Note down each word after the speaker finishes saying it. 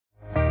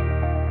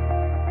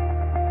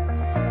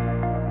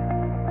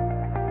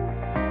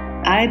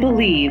I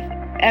believe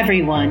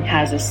everyone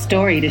has a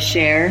story to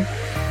share.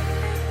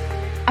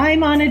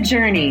 I'm on a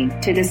journey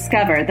to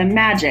discover the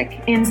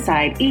magic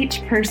inside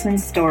each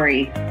person's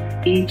story.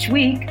 Each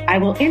week, I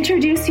will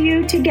introduce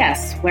you to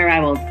guests where I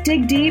will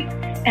dig deep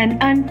and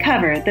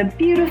uncover the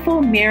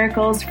beautiful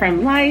miracles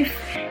from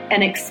life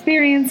and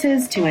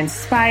experiences to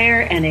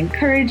inspire and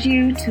encourage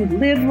you to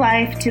live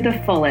life to the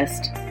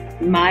fullest.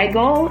 My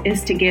goal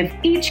is to give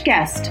each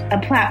guest a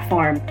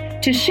platform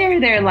to share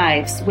their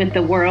lives with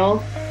the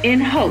world in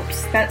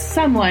hopes that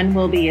someone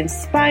will be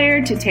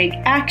inspired to take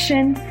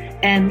action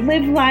and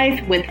live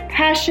life with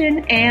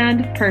passion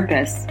and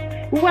purpose.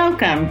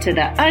 Welcome to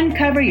the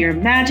Uncover Your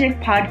Magic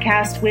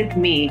podcast with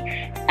me,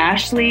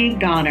 Ashley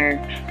Goner.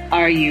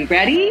 Are you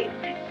ready?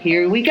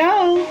 Here we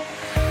go.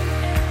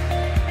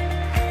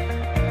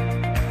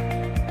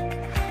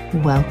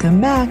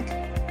 Welcome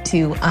back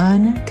to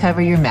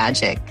Uncover Your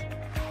Magic.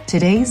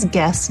 Today's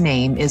guest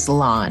name is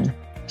Lon.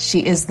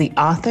 She is the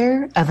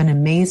author of an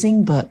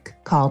amazing book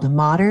called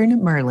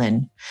Modern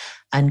Merlin,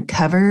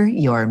 Uncover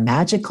Your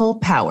Magical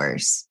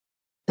Powers.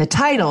 The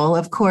title,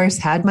 of course,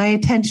 had my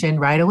attention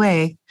right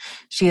away.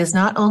 She is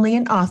not only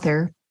an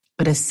author,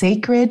 but a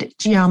sacred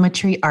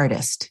geometry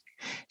artist.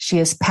 She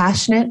is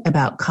passionate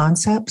about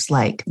concepts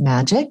like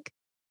magic,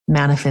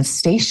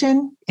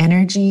 manifestation,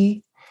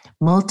 energy,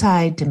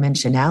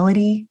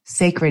 multidimensionality,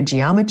 sacred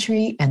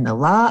geometry, and the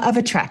law of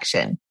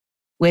attraction,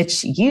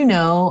 which you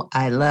know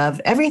I love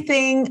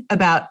everything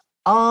about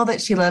all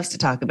that she loves to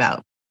talk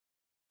about.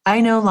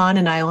 I know Lon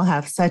and I will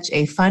have such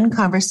a fun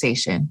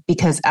conversation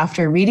because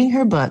after reading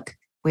her book,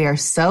 we are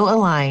so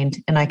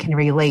aligned and I can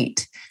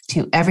relate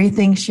to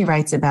everything she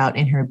writes about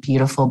in her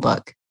beautiful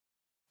book.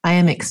 I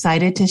am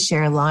excited to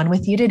share Lon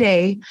with you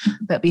today,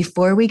 but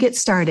before we get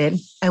started,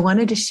 I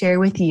wanted to share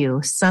with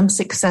you some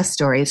success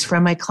stories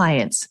from my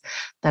clients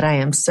that I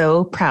am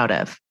so proud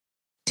of.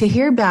 To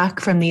hear back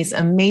from these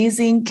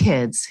amazing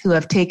kids who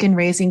have taken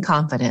Raising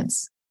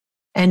Confidence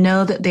and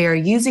know that they are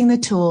using the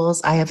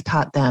tools I have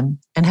taught them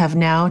and have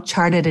now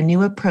charted a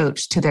new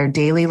approach to their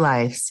daily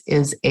lives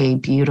is a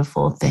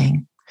beautiful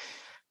thing.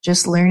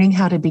 Just learning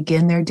how to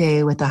begin their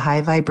day with a high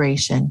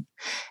vibration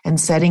and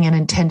setting an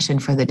intention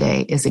for the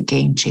day is a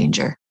game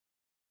changer.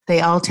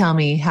 They all tell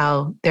me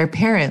how their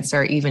parents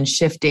are even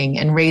shifting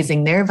and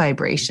raising their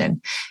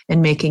vibration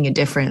and making a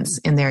difference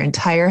in their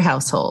entire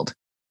household.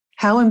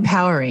 How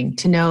empowering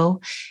to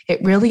know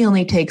it really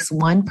only takes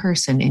one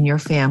person in your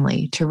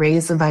family to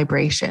raise the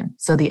vibration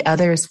so the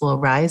others will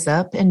rise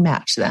up and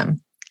match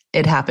them.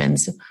 It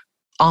happens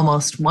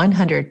almost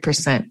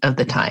 100% of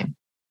the time.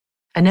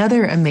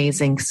 Another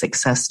amazing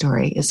success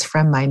story is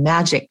from my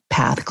Magic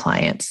Path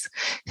clients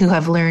who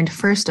have learned,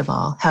 first of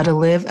all, how to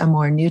live a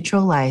more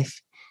neutral life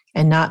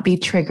and not be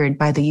triggered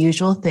by the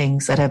usual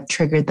things that have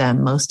triggered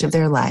them most of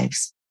their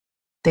lives.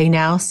 They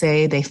now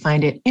say they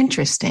find it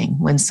interesting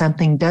when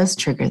something does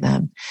trigger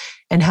them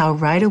and how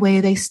right away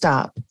they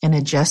stop and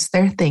adjust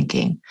their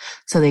thinking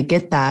so they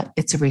get that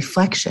it's a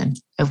reflection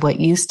of what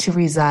used to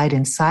reside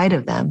inside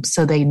of them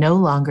so they no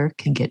longer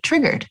can get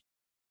triggered.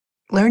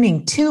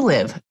 Learning to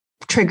live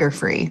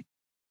trigger-free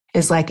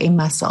is like a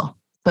muscle,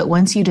 but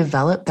once you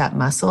develop that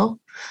muscle,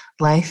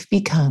 life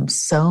becomes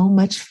so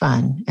much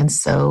fun and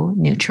so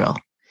neutral.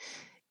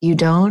 You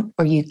don't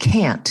or you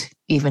can't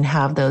even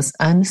have those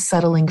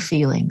unsettling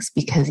feelings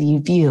because you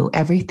view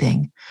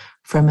everything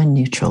from a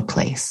neutral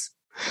place.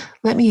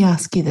 Let me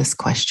ask you this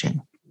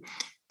question.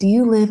 Do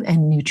you live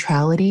in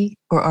neutrality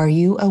or are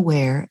you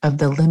aware of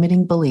the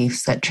limiting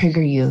beliefs that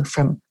trigger you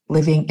from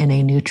living in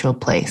a neutral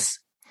place?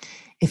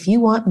 If you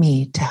want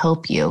me to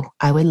help you,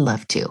 I would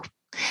love to.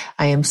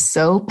 I am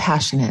so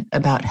passionate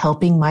about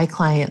helping my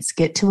clients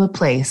get to a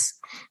place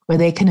where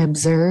they can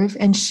observe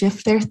and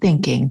shift their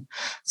thinking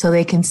so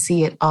they can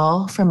see it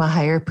all from a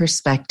higher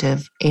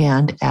perspective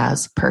and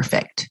as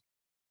perfect.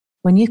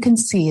 When you can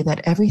see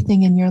that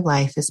everything in your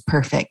life is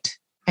perfect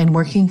and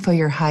working for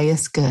your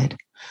highest good,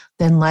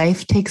 then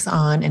life takes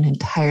on an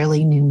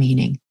entirely new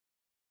meaning.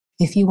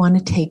 If you want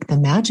to take the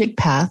magic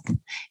path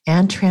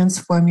and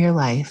transform your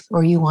life,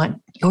 or you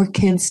want your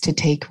kids to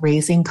take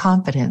Raising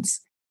Confidence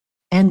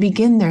and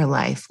begin their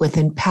life with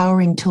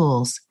empowering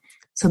tools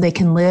so they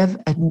can live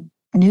a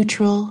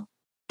neutral,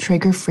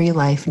 trigger-free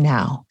life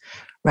now,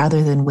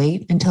 rather than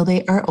wait until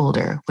they are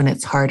older when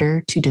it's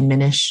harder to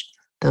diminish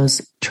those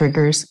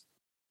triggers'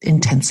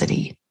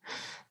 intensity,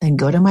 then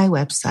go to my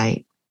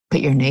website,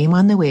 put your name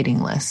on the waiting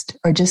list,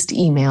 or just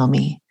email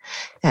me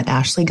at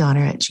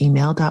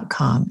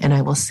ashleygoner@gmail.com and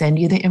I will send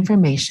you the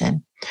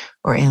information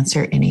or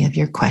answer any of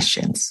your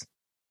questions.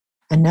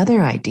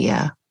 Another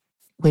idea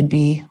would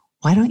be,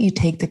 why don't you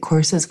take the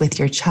courses with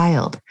your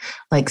child,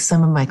 like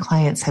some of my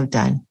clients have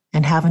done,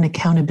 and have an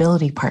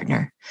accountability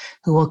partner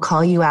who will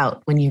call you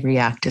out when you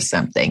react to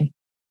something.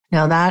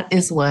 Now that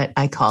is what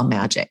I call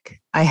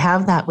magic. I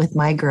have that with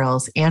my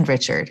girls and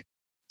Richard.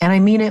 And I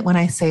mean it when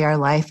I say our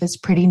life is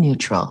pretty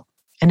neutral.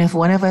 And if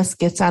one of us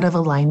gets out of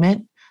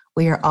alignment,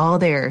 we are all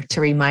there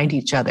to remind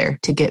each other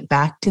to get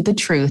back to the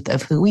truth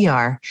of who we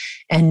are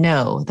and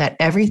know that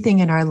everything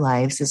in our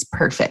lives is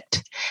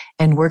perfect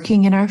and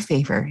working in our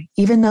favor,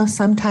 even though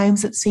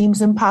sometimes it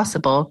seems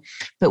impossible.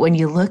 But when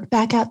you look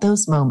back at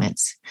those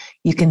moments,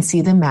 you can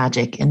see the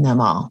magic in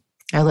them all.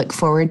 I look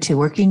forward to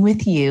working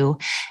with you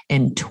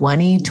in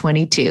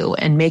 2022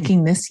 and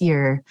making this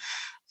year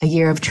a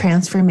year of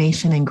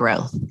transformation and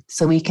growth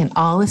so we can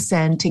all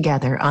ascend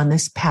together on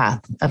this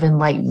path of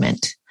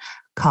enlightenment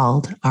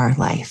called our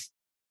life.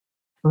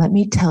 Let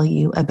me tell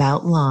you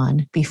about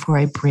Lon before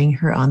I bring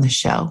her on the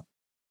show.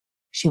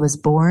 She was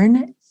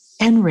born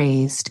and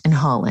raised in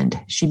Holland.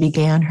 She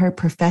began her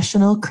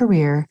professional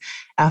career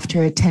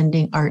after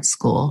attending art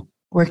school,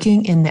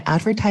 working in the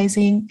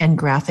advertising and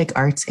graphic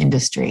arts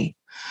industry.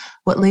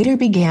 What later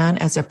began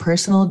as a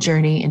personal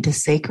journey into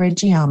sacred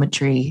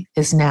geometry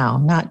is now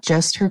not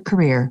just her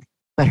career,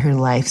 but her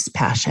life's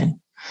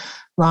passion.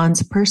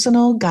 Lon's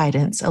personal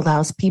guidance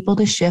allows people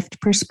to shift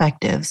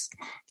perspectives,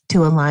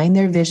 to align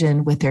their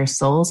vision with their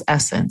soul's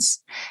essence,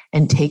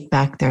 and take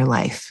back their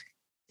life.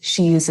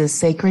 She uses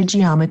sacred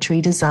geometry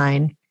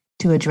design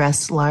to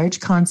address large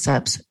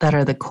concepts that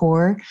are the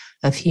core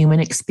of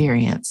human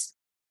experience.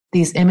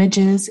 These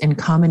images, in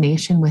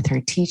combination with her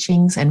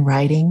teachings and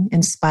writing,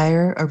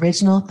 inspire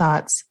original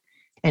thoughts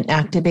and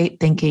activate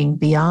thinking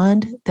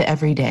beyond the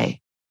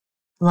everyday.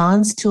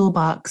 Lon's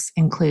toolbox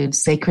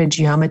includes sacred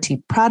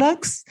geometry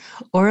products,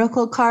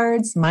 oracle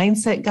cards,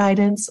 mindset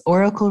guidance,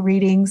 oracle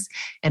readings,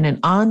 and an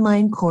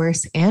online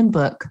course and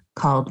book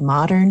called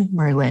Modern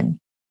Merlin.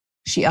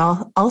 She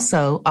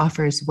also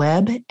offers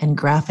web and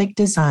graphic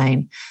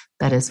design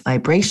that is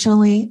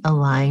vibrationally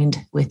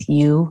aligned with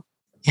you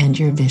and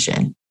your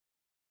vision.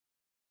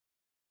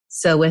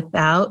 So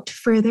without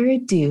further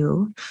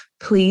ado,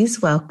 please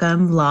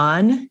welcome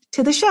Lon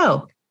to the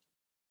show.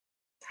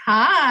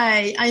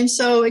 Hi, I'm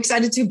so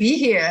excited to be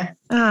here.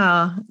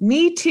 Oh,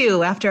 me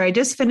too. After I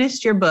just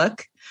finished your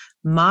book,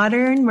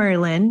 Modern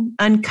Merlin,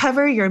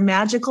 Uncover Your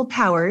Magical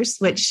Powers,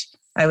 which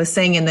I was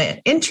saying in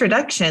the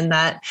introduction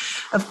that,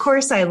 of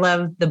course, I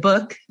love the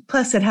book.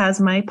 Plus, it has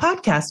my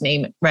podcast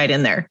name right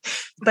in there.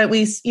 But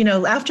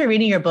after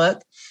reading your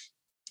book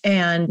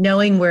and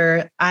knowing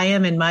where I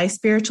am in my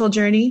spiritual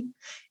journey,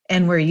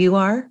 and where you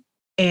are,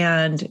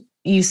 and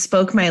you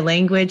spoke my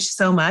language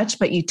so much,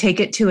 but you take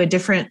it to a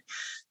different,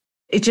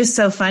 it's just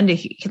so fun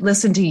to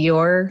listen to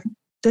your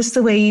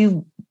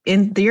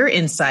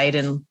insight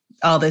and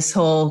all this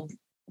whole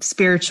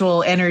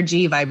spiritual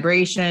energy,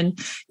 vibration,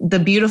 the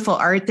beautiful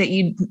art that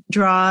you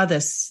draw,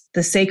 the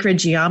sacred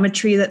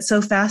geometry that's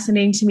so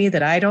fascinating to me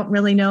that I don't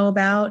really know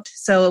about.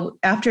 So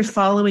after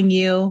following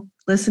you,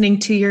 listening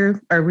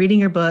to reading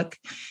your book,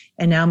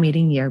 and now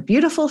meeting your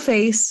beautiful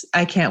face,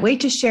 I can't wait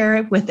to share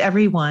it with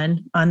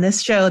everyone on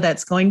this show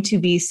that's going to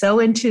be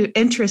so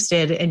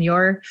interested in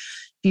your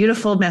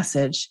beautiful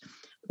message.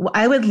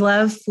 I would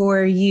love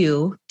for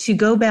you to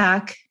go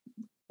back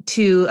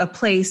to a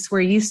place where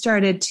you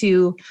started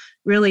to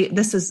really,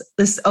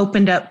 this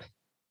opened up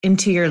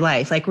into your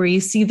life, like where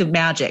you see the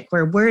magic,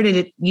 where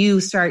did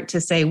you start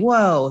to say,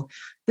 whoa,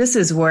 this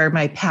is where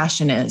my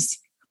passion is?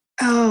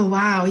 Oh,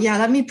 wow. Yeah,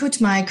 let me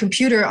put my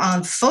computer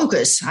on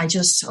focus. I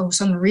just all of a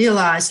sudden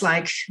realized,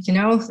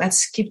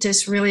 let's keep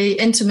this really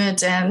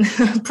intimate and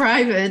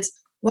private.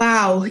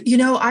 Wow.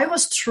 I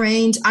was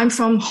trained. I'm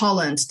from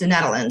Holland, the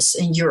Netherlands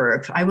in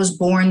Europe. I was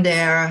born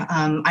there.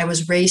 I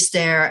was raised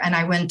there, and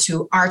I went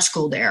to art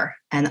school there.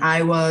 And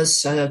I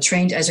was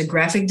trained as a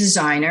graphic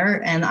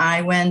designer, and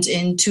I went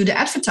into the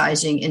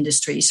advertising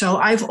industry. So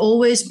I've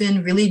always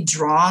been really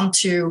drawn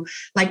to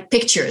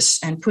pictures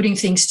and putting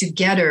things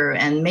together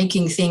and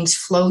making things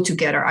flow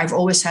together. I've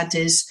always had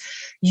this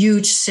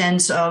huge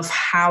sense of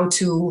how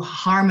to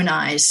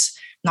harmonize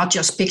not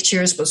just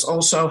pictures, but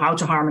also how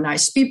to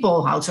harmonize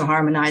people, how to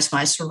harmonize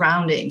my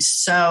surroundings.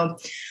 So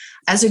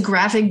as a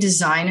graphic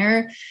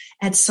designer,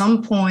 at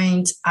some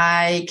point,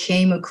 I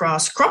came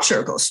across crop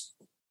circles.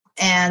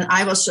 And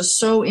I was just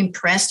so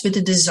impressed with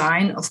the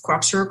design of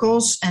crop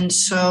circles and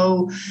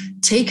so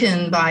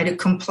taken by the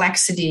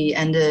complexity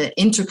and the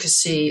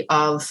intricacy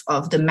of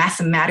the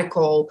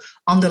mathematical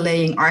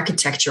underlying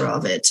architecture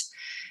of it.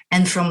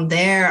 And from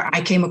there,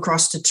 I came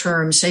across the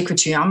term sacred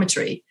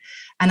geometry.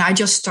 And I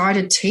just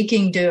started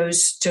taking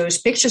those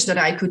pictures that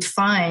I could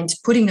find,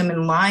 putting them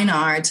in line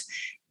art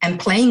and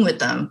playing with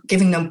them,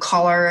 giving them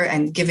color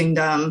and giving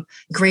them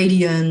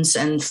gradients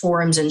and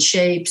forms and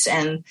shapes.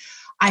 And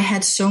I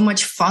had so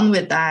much fun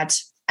with that.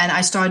 And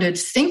I started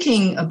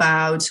thinking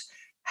about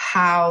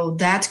how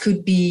that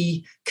could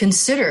be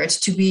considered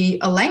to be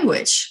a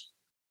language.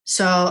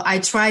 So I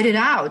tried it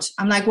out.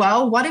 I'm like,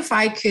 well, what if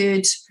I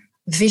could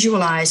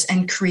visualize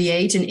and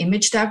create an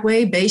image that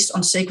way based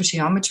on sacred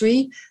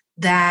geometry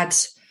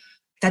that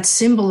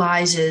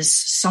symbolizes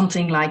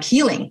something like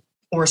healing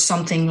or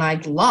something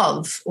like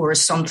love or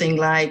something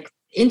like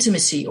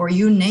intimacy or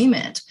you name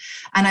it.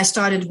 And I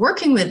started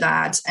working with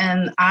that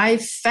and I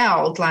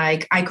felt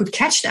like I could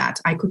catch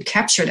that. I could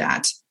capture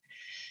that.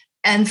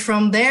 And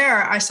from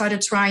there, I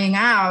started trying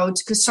out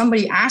because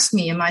somebody asked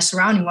me in my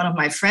surrounding, one of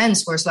my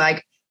friends was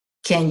like,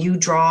 can you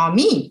draw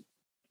me?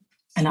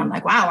 And I'm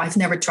like, wow, I've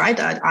never tried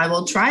that. I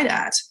will try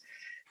that.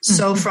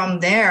 So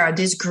from there,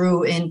 this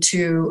grew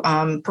into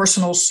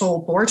personal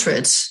soul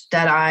portraits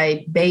that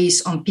I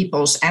base on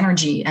people's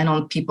energy and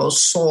on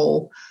people's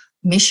soul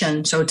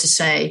mission, so to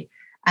say.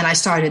 And I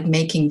started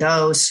making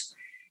those.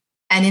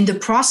 And in the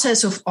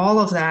process of all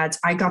of that,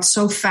 I got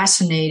so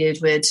fascinated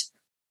with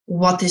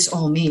what this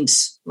all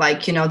means.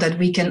 Like, that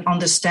we can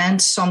understand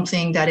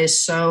something that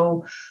is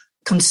so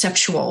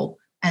conceptual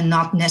and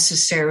not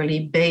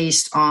necessarily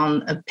based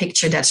on a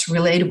picture that's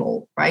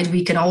relatable, right?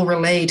 We can all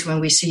relate when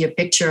we see a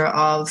picture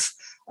of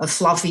a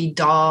fluffy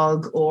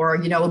dog or,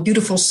 a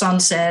beautiful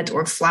sunset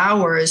or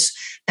flowers,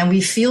 and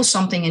we feel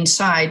something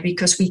inside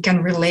because we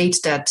can relate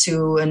that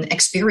to an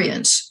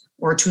experience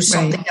or to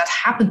something that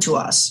happened to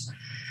us.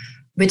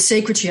 With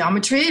sacred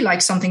geometry,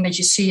 like something that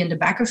you see in the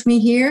back of me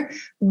here,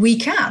 we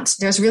can't.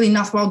 There's really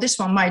nothing. Well, this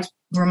one might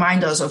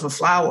remind us of a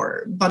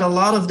flower, but a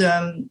lot of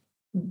them,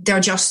 they're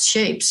just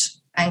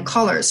shapes and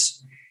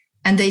colors,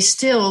 and they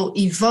still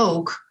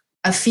evoke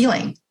a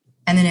feeling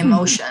and an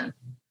emotion.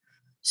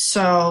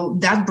 So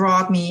that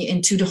brought me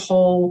into the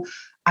whole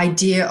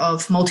idea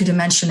of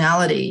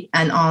multidimensionality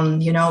and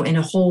on, in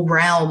a whole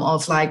realm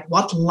of like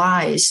what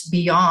lies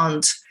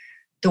beyond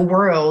the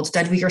world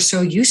that we are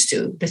so used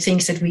to, the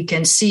things that we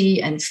can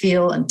see and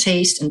feel and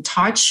taste and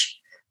touch.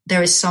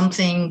 There is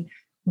something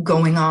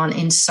going on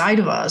inside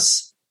of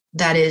us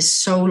that is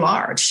so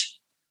large.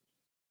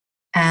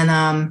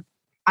 And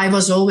I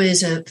was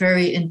always a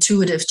very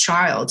intuitive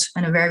child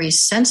and a very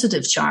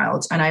sensitive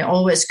child. And I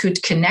always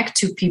could connect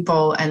to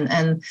people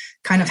and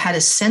kind of had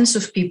a sense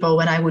of people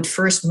when I would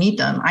first meet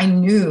them. I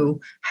knew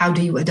how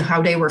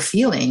they were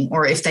feeling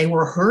or if they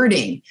were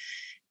hurting.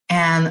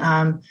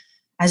 And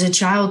as a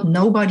child,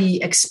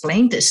 nobody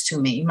explained this to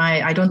me.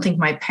 I don't think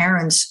my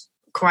parents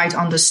quite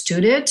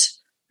understood it,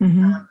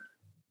 and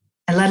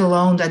let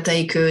alone that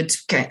they could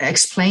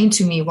explain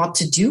to me what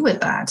to do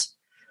with that.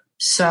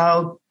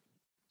 So,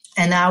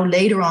 and now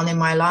later on in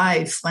my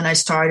life, when I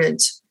started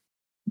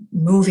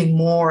moving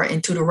more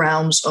into the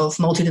realms of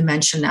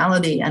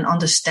multidimensionality and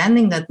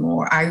understanding that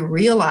more, I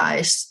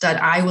realized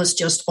that I was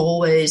just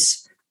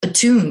always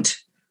attuned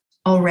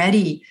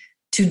already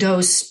to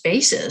those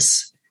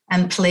spaces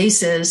and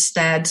places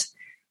that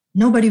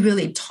nobody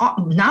really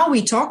talked. Now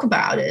we talk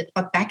about it,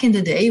 but back in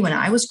the day when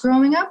I was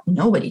growing up,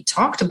 nobody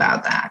talked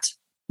about that.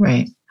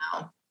 Right.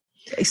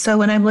 So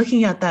when I'm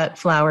looking at that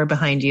flower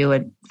behind you,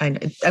 and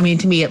I mean,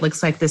 to me, it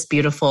looks like this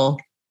beautiful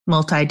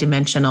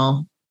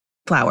multi-dimensional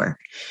flower.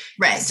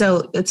 Right.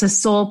 So it's a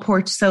soul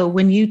portrait. So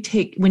when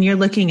you're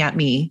looking at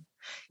me,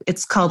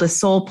 it's called a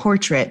soul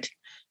portrait.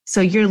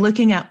 So you're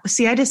looking at,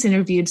 I just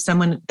interviewed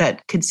someone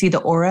that could see the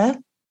aura.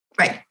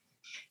 Right.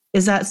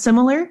 Is that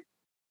similar?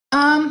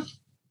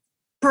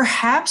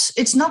 Perhaps.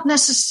 It's not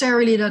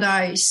necessarily that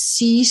I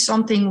see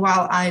something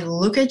while I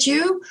look at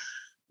you,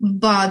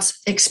 but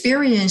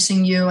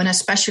experiencing you, and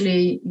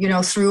especially,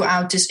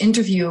 throughout this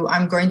interview,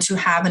 I'm going to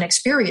have an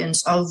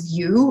experience of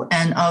you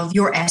and of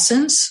your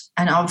essence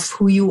and of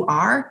who you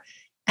are,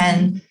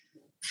 and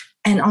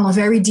on a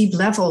very deep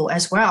level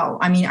as well.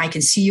 I mean, I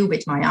can see you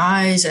with my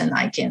eyes and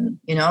I can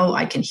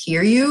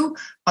hear you,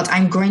 but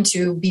I'm going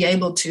to be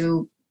able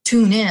to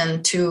tune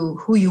in to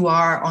who you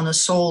are on a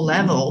soul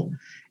level,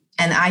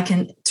 and I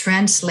can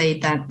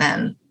translate that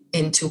then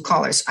into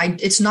colors.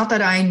 It's not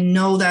that I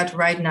know that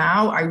right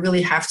now. I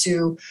really have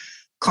to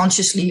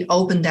consciously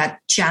open that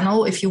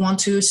channel, if you want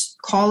to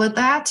call it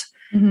that,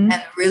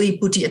 and really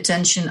put the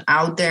attention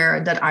out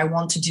there that I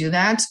want to do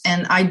that.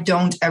 And I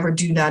don't ever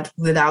do that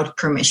without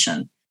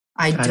permission.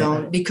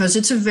 Because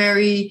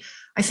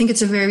I think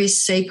it's a very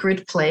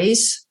sacred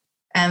place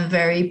and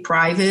very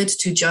private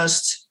to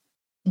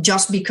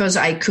just because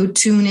I could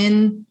tune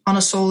in on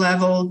a soul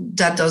level,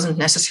 that doesn't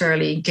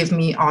necessarily give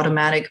me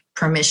automatic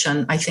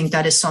permission. I think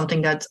that is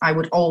something that I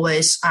would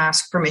always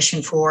ask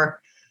permission for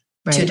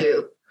to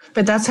do.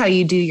 But that's how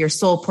you do your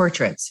soul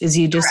portraits, is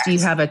you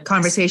have a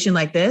conversation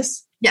like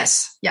this?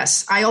 Yes.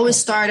 I always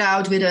start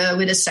out with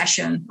a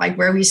session, like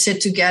where we sit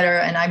together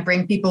and I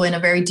bring people in a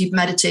very deep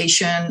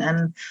meditation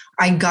and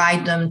I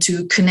guide them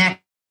to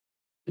connect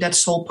that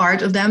soul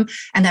part of them.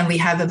 And then we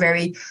have a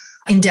very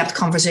in-depth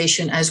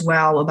conversation as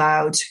well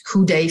about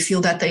who they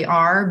feel that they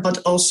are, but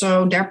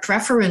also their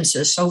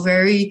preferences. So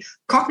very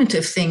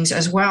cognitive things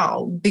as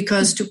well,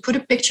 because to put a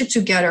picture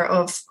together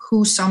of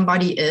who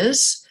somebody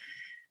is,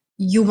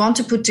 you want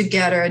to put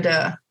together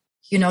the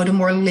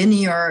more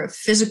linear,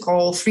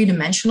 physical,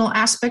 three-dimensional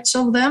aspects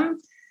of them.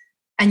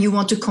 And you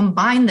want to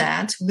combine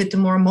that with the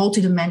more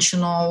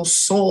multidimensional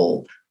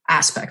soul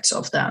aspects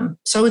of them.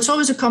 So it's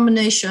always a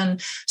combination.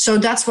 So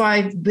that's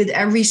why with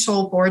every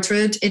soul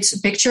portrait, it's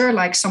a picture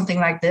like something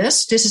like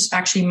this. This is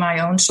actually my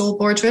own soul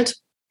portrait.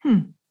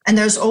 And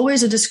there's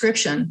always a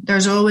description.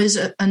 There's always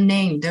a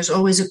name. There's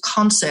always a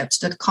concept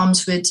that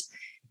comes with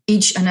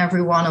each and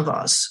every one of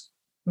us.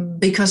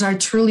 Because I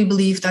truly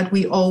believe that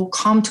we all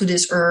come to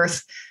this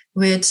earth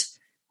with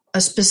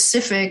a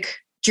specific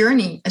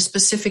journey, a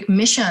specific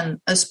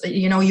mission.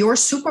 Your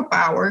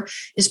superpower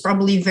is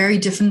probably very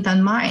different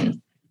than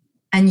mine.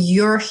 And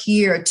you're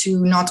here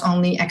to not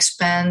only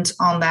expand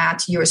on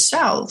that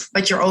yourself,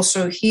 but you're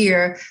also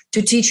here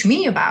to teach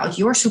me about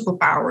your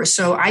superpowers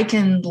so I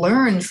can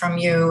learn from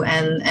you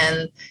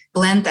and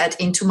blend that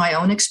into my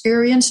own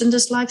experience in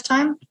this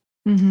lifetime.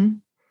 Mm-hmm.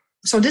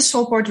 So this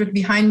soul portrait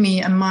behind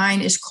me and mine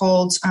is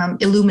called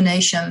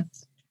Illumination.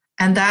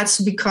 And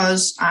that's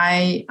because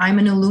I'm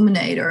an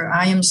illuminator.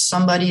 I am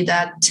somebody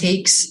that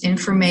takes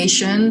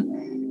information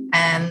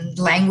and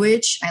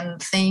language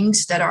and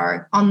things that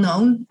are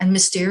unknown and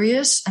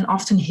mysterious and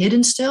often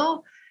hidden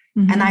still.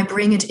 Mm-hmm. And I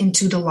bring it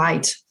into the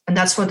light. And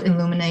that's what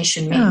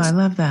illumination means. Oh, I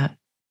love that.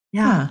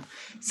 Yeah.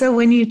 So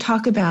when you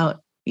talk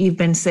about, you've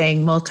been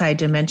saying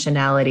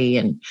multidimensionality,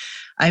 and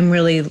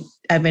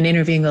I've been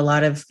interviewing a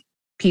lot of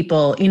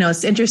people.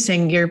 It's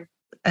interesting.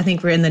 I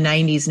think we're in the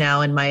 90s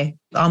now in my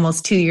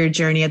almost 2-year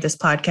journey of this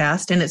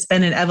podcast. And it's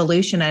been an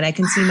evolution, and I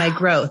can see my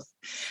growth.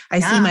 I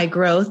see my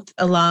growth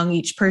along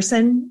each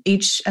person,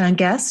 each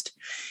guest.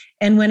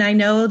 And when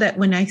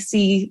I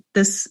see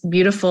this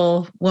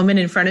beautiful woman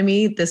in front of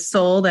me, this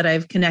soul that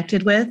I've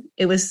connected with,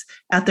 it was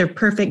at their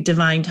perfect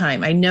divine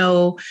time. I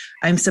know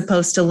I'm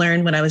supposed to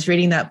learn. When I was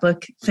reading that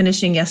book,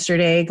 finishing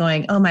yesterday,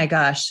 going, oh my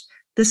gosh,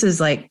 this is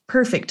like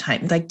perfect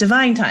time, like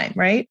divine time,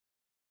 right?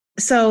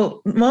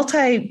 So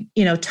time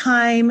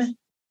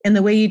and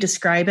the way you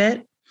describe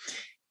it,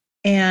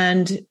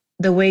 and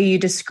the way you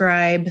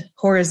describe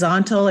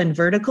horizontal and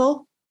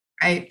vertical,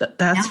 right?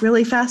 That's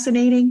really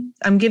fascinating.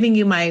 I'm giving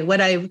you what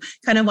I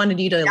kind of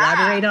wanted you to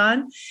elaborate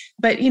on.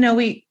 But,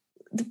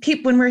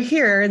 when we're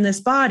here in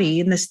this body,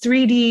 in this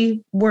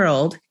 3D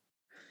world,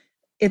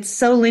 it's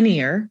so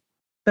linear.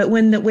 But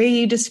when the way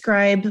you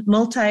describe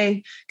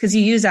because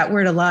you use that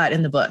word a lot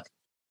in the book,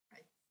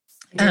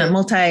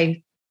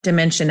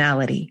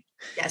 multi-dimensionality.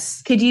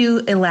 Yes. Could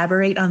you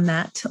elaborate on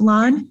that,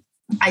 Lon?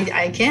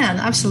 I can,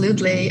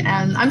 absolutely.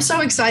 And I'm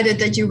so excited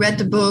that you read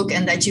the book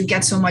and that you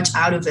get so much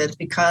out of it,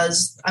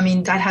 because,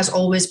 that has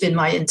always been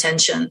my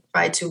intention,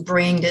 right? To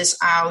bring this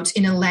out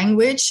in a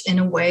language, in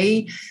a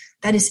way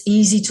that is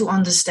easy to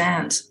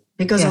understand,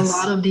 because a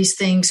lot of these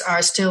things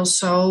are still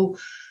so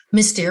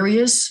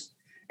mysterious.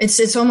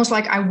 It's almost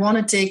like I want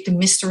to take the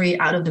mystery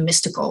out of the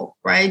mystical,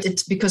 right?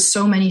 It's because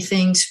so many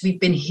things we've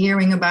been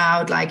hearing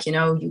about, like,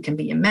 you can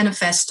be a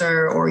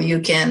manifester, or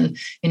you can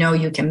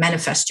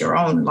manifest your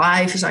own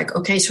life. It's like,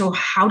 okay, so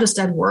how does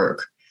that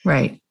work?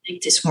 Right.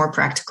 Make this more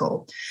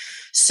practical.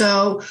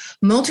 So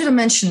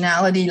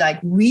multidimensionality, like,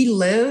 we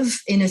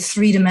live in a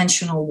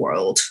 3-dimensional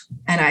world.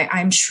 And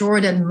I'm sure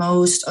that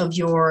most of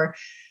your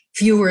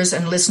viewers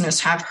and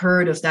listeners have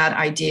heard of that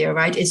idea,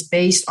 right? It's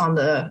based on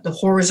the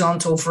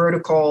horizontal,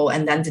 vertical,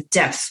 and then the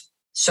depth.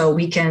 So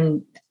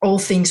all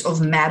things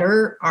of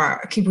matter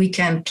we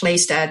can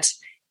place that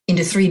in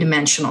the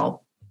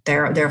 3-dimensional,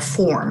 their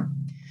form.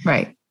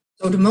 Right.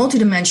 So the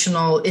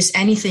multidimensional is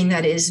anything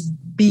that is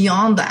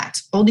beyond that.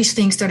 All these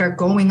things that are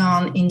going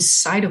on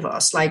inside of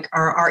us, like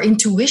our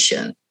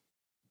intuition.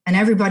 And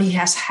everybody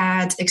has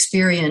had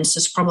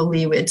experiences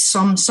probably with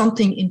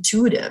something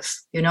intuitive,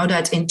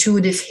 that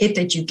intuitive hit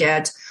that you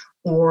get,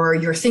 or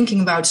you're thinking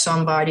about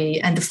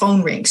somebody and the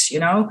phone rings,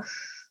 all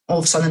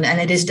of a sudden, and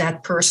it is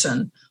that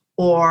person.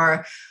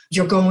 Or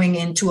you're going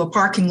into a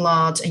parking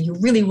lot and you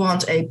really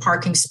want a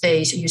parking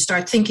space and you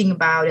start thinking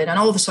about it, and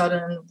all of a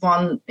sudden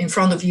one in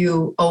front of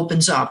you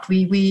opens up.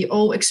 We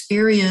all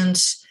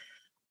experience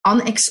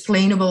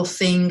unexplainable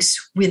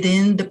things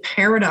within the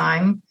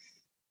paradigm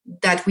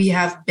that we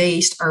have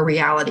based our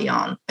reality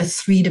on, a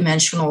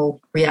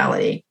 3-dimensional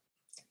reality.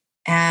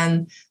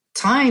 And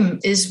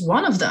time is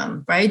one of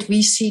them, right?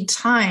 We see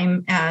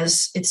time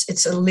as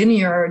it's a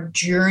linear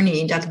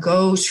journey that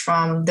goes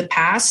from the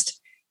past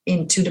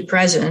into the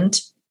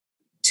present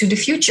to the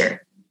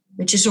future,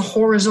 which is a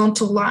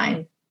horizontal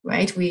line,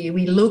 right? We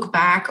look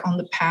back on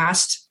the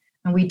past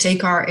and we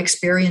take our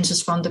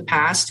experiences from the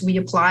past, we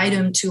apply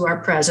them to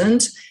our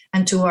present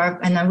and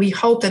then we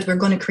hope that we're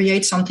going to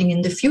create something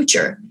in the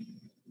future.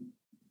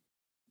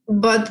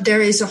 But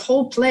there is a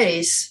whole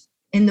place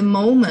in the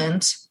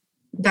moment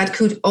that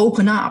could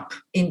open up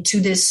into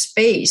this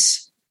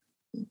space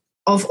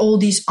of all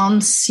these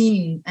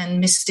unseen and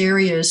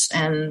mysterious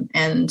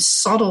and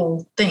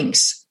subtle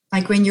things.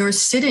 Like when you're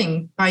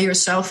sitting by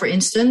yourself, for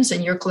instance,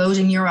 and you're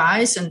closing your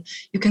eyes, and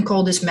you can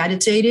call this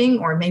meditating,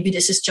 or maybe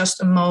this is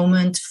just a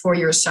moment for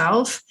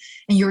yourself,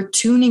 and you're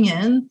tuning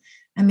in,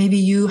 and maybe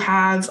you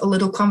have a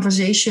little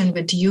conversation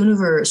with the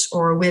universe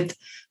or with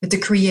the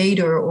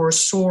creator or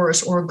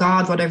source or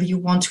God, whatever you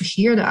want to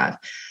hear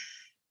that.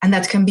 And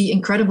that can be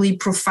incredibly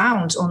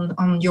profound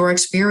on your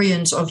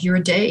experience of your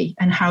day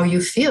and how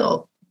you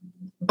feel.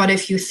 But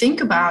if you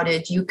think about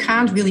it, you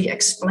can't really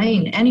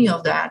explain any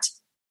of that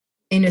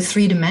in a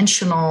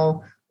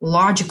 3-dimensional,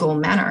 logical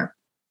manner,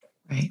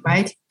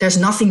 right? There's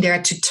nothing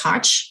there to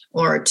touch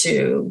or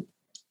to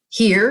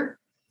hear.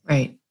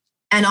 Right.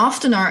 And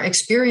often our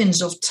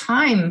experience of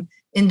time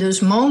in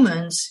those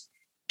moments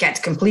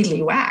get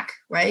completely whack,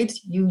 right?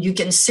 You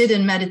can sit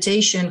in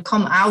meditation,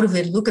 come out of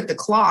it, look at the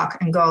clock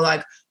and go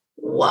like,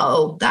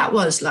 whoa, that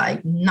was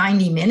like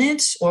 90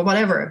 minutes or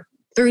whatever,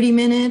 30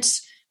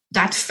 minutes.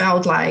 That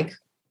felt like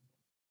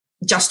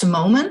just a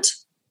moment,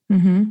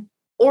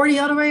 or the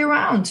other way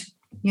around.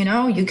 You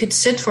know, you could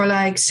sit for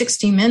like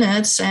 60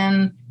 minutes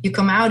and you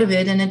come out of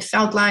it and it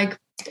felt like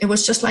it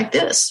was just like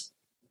this.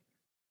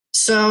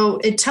 So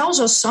it tells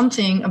us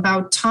something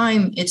about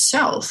time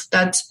itself,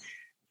 that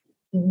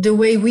the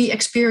way we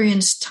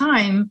experience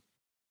time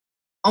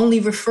only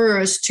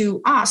refers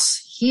to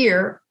us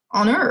here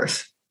on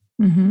Earth.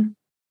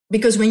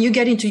 Because when you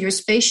get into your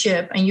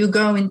spaceship and you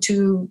go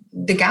into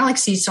the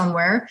galaxy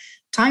somewhere,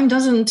 time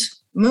doesn't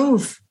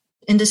move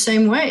in the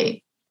same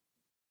way.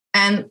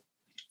 And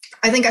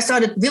I think I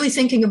started really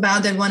thinking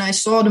about that when I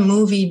saw the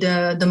movie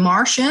The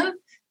Martian.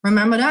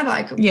 Remember that?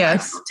 Like,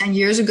 yes, 10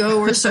 years ago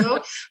or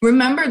so.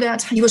 Remember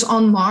that he was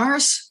on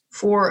Mars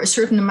for a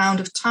certain amount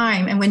of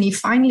time. And when he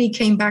finally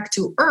came back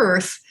to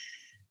Earth,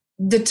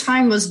 the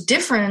time was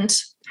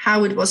different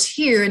how it was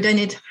here than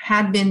it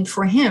had been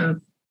for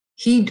him.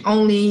 He'd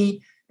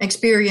only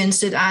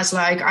experienced it as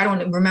like, I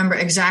don't remember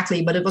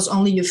exactly, but it was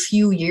only a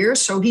few years.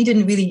 So he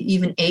didn't really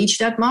even age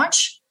that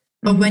much.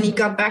 But when he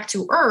got back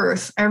to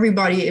Earth,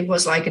 everybody, it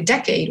was like a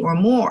decade or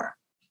more.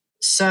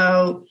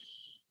 So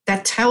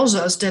that tells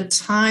us that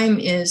time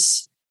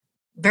is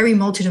very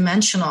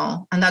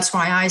multidimensional. And that's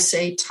why I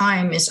say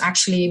time is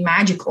actually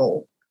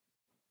magical.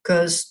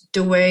 Because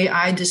the way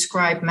I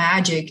describe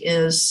magic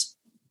is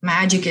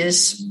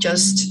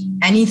just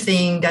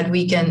anything that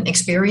we can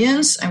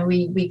experience, and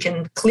we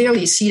can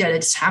clearly see that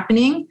it's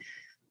happening,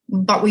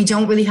 but we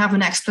don't really have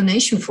an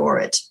explanation for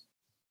it.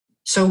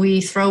 So we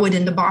throw it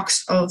in the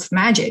box of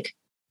magic.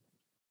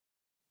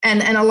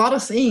 And a lot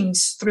of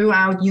things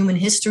throughout human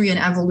history and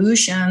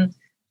evolution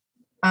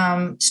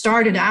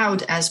started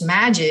out as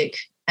magic.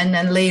 And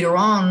then later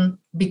on,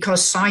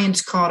 because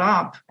science caught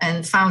up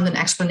and found an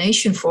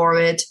explanation for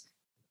it,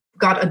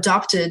 got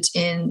adopted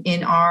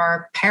in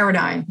our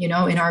paradigm, in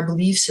our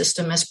belief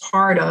system as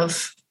part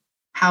of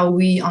how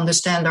we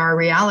understand our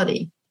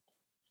reality.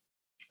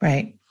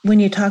 Right. When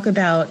you talk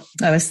about,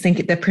 I was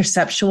thinking the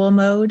perceptual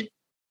mode,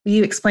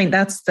 you explained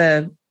that's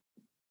the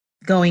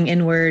going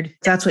inward.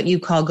 That's what you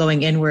call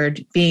going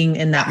inward, being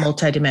in that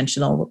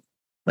multidimensional,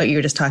 what you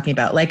were just talking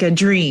about, like a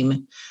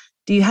dream.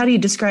 How do you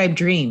describe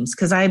dreams?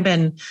 Because I've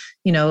been,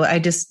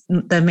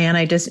 the man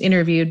I just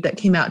interviewed that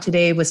came out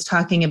today was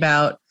talking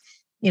about,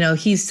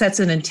 he sets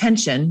an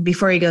intention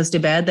before he goes to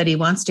bed that he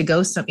wants to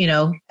go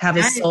have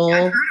his soul.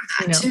 I've heard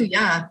of that too.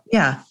 Yeah.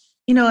 Yeah.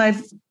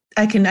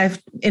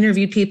 I've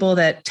interviewed people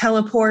that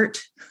teleport,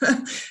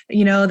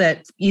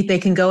 that they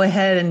can go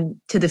ahead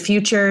and to the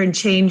future and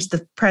change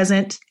the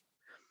present,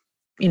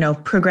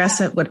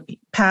 progress at what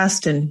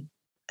past, and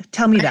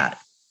tell me that.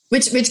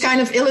 Which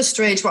kind of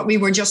illustrates what we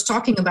were just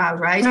talking about,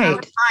 right?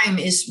 How time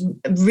is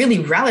really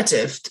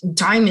relative.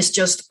 Time is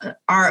just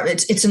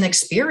it's an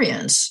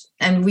experience,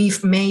 and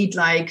we've made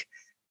like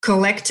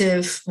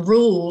collective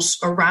rules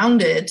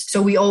around it.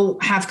 So we all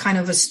have kind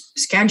of a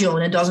schedule,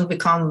 and it doesn't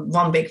become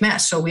one big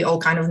mess. So we all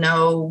kind of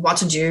know what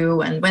to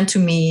do and when to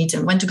meet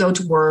and when to go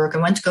to work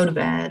and when to go to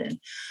bed. And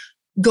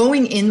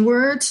going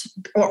inward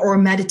or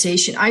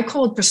meditation, I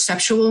call it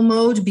perceptual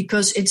mode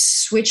because it's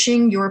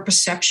switching your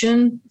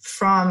perception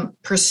from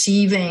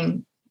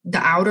perceiving the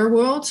outer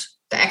world,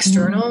 the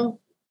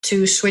external,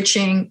 to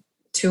switching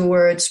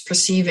towards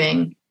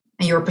perceiving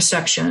and your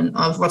perception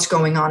of what's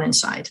going on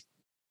inside.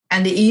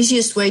 And the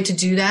easiest way to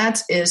do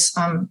that is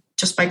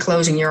just by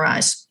closing your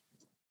eyes.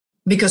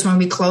 Because when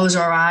we close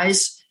our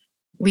eyes,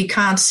 we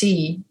can't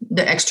see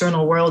the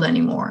external world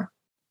anymore.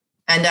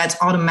 And that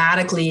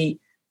automatically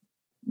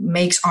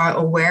makes our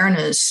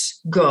awareness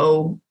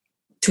go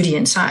to the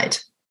inside,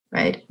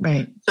 right?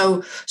 Right.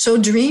 So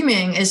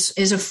dreaming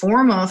is a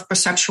form of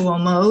perceptual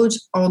mode,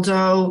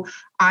 although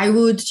I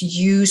would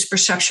use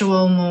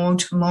perceptual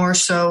mode more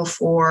so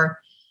for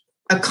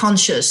a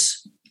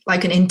conscious,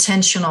 like an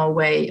intentional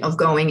way of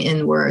going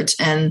inward.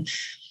 And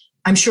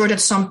I'm sure that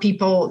some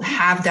people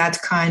have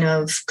that kind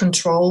of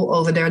control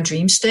over their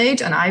dream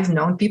state. And I've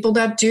known people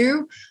that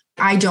do.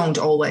 I don't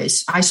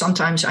always.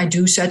 Sometimes I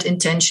do set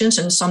intentions,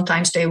 and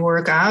sometimes they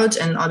work out.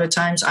 And other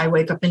times I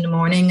wake up in the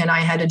morning and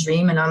I had a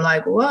dream and I'm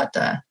like, what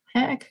the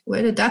heck?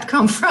 Where did that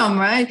come from?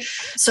 Right.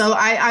 So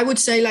I would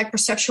say like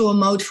perceptual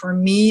mode for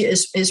me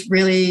is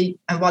really,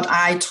 and what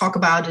I talk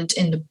about it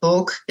in the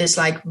book is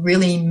like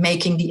really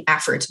making the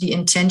effort, the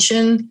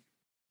intention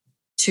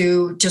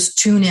to just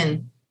tune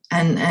in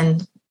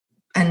and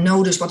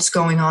notice what's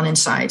going on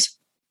inside.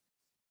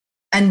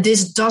 And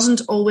this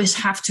doesn't always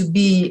have to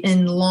be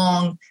in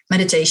long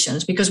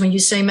meditations, because when you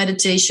say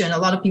meditation, a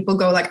lot of people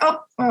go like, oh,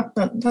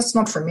 that's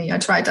not for me. I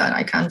tried that.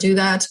 I can't do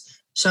that.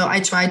 So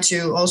I try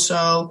to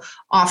also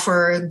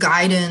offer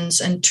guidance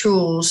and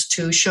tools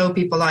to show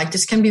people like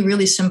this can be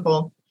really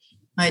simple,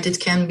 right? It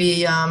can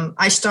be,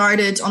 I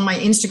started on my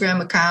Instagram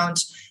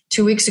account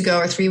 2 weeks ago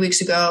or 3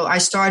 weeks ago. I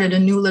started a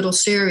new little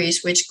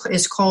series, which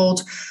is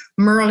called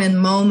Merlin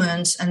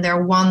Moments, and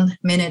they're 1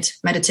 minute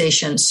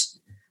meditations.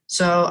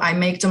 So I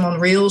make them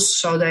on reels.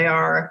 So they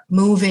are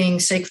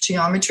moving sacred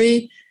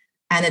geometry,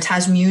 and it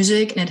has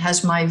music and it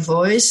has my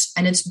voice.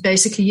 And it's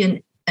basically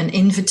an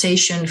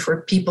invitation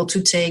for people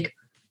to take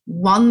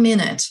 1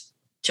 minute,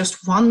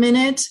 just 1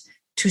 minute,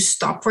 to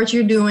stop what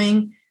you're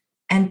doing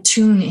and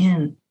tune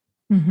in.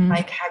 Mm-hmm.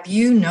 Like, have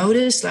you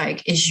noticed,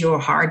 like, is your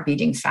heart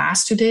beating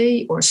fast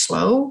today or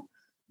slow?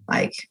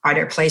 Like, are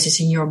there places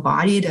in your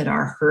body that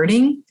are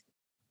hurting?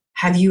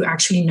 Have you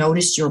actually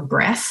noticed your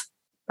breath?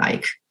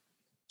 Like,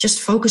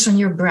 just focus on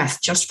your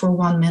breath just for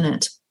 1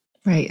 minute.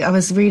 Right. I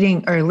was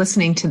reading or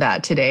listening to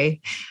that today.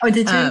 Oh,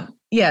 did you?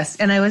 Yes.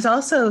 And I was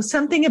also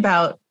something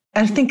about,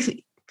 I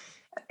think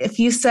if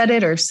you said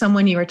it or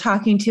someone you were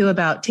talking to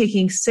about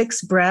taking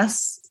 6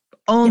 breaths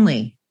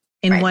only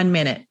in 1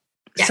 minute.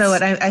 Yes. So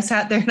I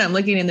sat there and I'm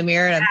looking in the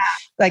mirror and I'm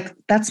like,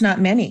 that's not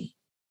many.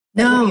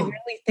 No. When you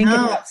really think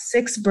about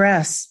 6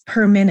 breaths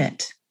per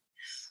minute.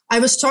 I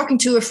was talking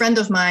to a friend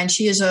of mine.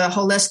 She is a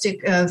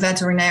holistic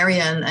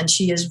veterinarian, and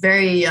she is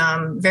very,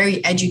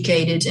 very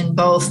educated in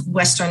both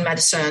Western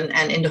medicine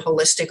and in the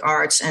holistic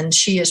arts. And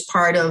she is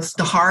part of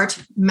the Heart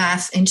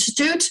Math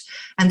Institute,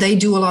 and they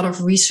do a lot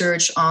of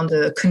research on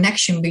the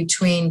connection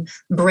between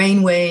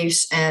brain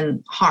waves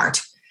and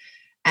heart.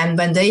 And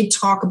when they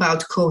talk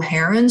about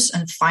coherence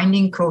and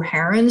finding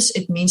coherence,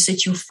 it means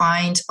that you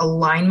find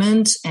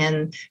alignment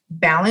and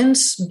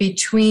balance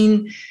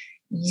between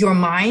your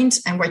mind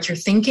and what you're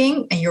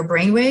thinking and your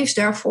brainwaves,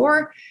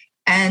 therefore,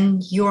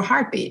 and your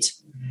heartbeat.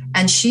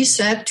 And she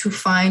said to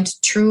find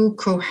true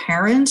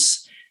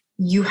coherence,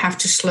 you have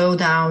to slow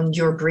down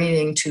your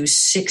breathing to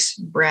 6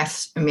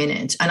 breaths a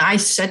minute. And I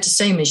said the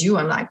same as you.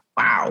 I'm like,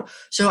 wow.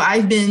 So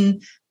I've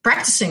been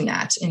practicing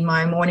that in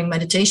my morning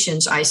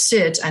meditations. I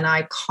sit and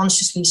I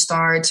consciously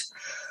start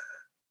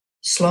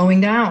slowing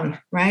down,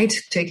 right?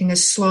 Taking a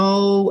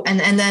slow,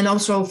 and then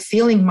also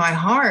feeling my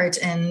heart.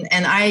 And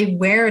I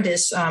wear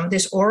this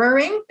Oura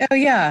ring. Oh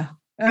yeah.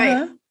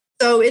 Right.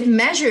 So it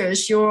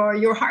measures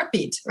your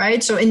heartbeat,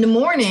 right? So in the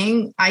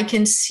morning, I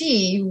can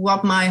see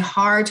what my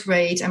heart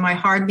rate and my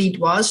heartbeat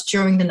was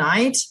during the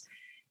night.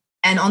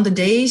 And on the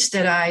days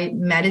that I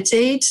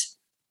meditate,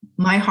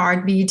 my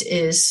heartbeat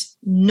is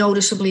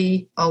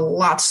noticeably a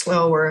lot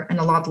slower and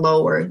a lot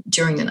lower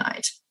during the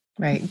night.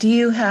 Right. Do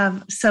you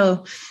have,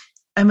 so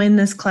I'm in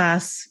this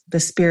class, I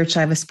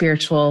have a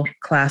spiritual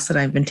class that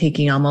I've been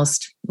taking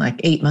almost like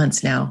 8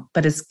 months now,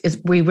 but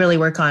we really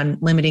work on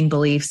limiting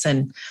beliefs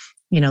and,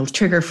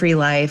 trigger-free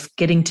life,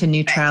 getting to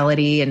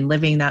neutrality and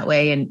living that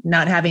way and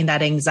not having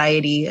that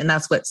anxiety. And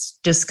that's what's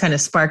just kind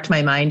of sparked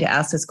my mind to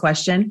ask this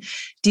question.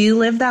 Do you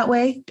live that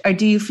way? Or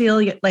do you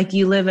feel like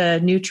you live a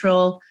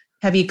neutral?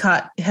 Have you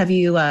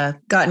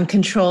gotten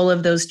control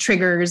of those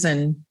triggers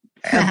and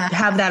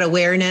have that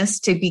awareness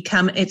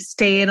to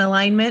stay in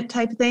alignment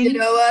type thing? You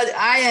know what?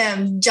 I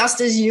am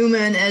just as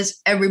human as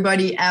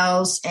everybody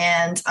else.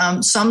 And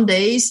some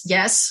days,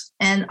 yes.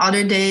 And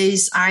other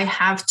days I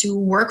have to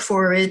work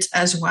for it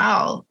as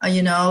well.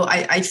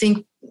 I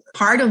think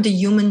part of the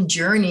human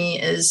journey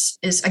is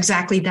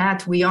exactly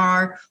that. We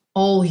are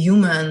all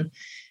human,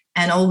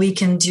 and all we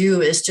can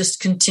do is just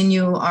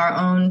continue our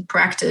own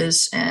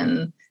practice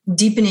and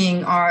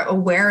deepening our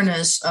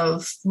awareness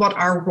of what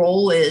our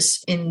role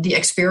is in the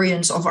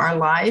experience of our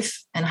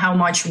life and how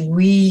much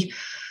we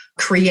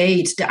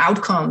create the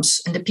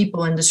outcomes and the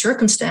people and the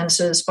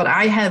circumstances. But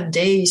I have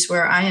days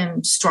where I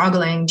am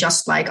struggling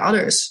just like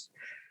others.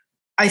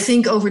 I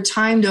think over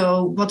time,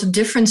 though, what the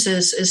difference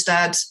is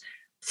that,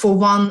 for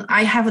one,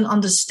 I have an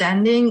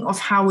understanding of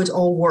how it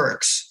all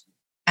works.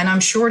 And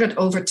I'm sure that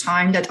over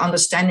time, that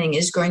understanding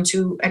is going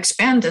to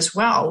expand as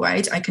well,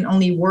 right? I can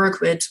only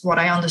work with what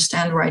I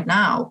understand right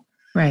now.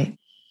 Right.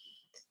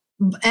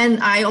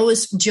 And I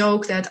always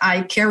joke that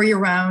I carry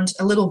around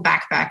a little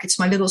backpack. It's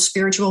my little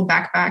spiritual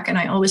backpack, and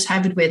I always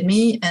have it with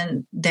me.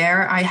 And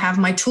there I have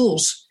my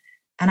tools,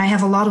 and I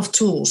have a lot of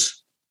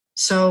tools.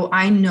 So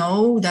I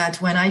know that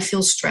when I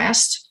feel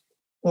stressed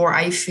or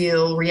I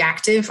feel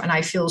reactive and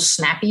I feel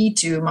snappy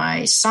to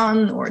my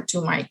son or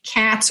to my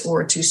cat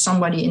or to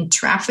somebody in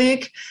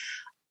traffic,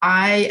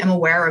 I am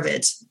aware of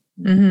it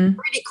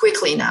pretty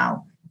quickly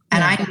now.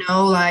 And I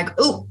know, like,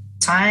 oh,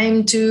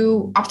 time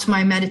to up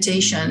my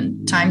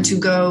meditation, time to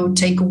go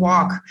take a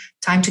walk,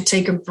 time to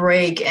take a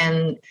break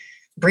and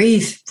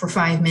breathe for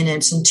 5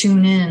 minutes and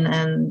tune in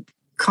and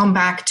come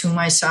back to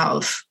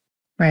myself.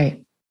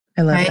 Right.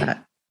 I love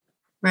that.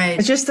 Right.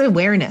 It's just the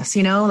awareness,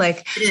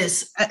 like it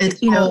is.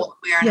 It's all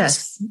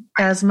awareness.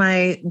 Yes.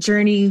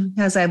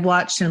 As I've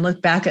watched and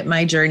looked back at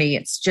my journey,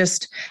 it's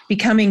just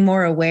becoming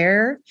more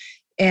aware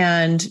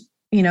and,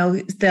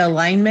 the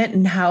alignment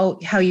and how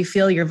you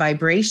feel your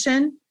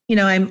vibration.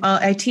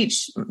 I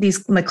teach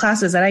my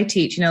classes that I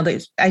teach,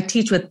 I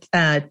teach with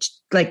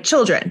like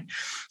children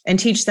and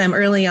teach them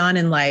early on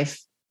in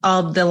life,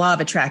 all the law of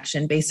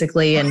attraction,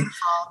 basically, and,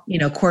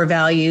 core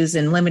values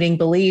and limiting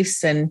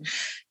beliefs and,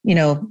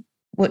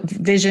 what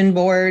vision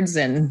boards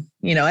and,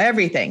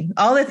 everything,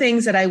 all the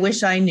things that I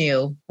wish I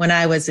knew when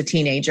I was a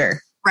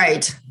teenager.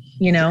 Right.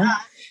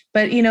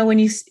 But, when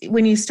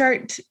you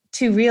start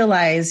to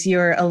realize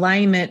your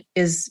alignment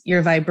is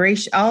your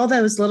vibration, all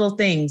those little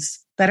things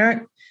that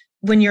aren't,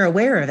 when you're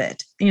aware of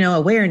it,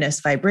 awareness,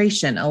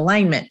 vibration,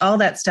 alignment, all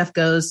that stuff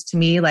goes to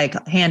me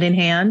like hand in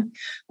hand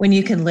when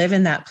you can live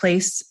in that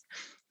place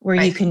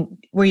where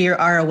where you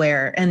are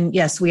aware. And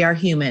yes, we are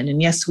human.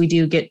 And yes, we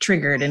do get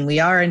triggered and we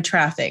are in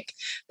traffic,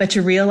 but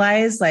to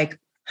realize like,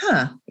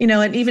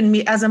 and even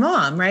me as a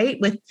mom, right?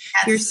 With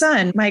your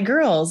son, my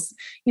girls,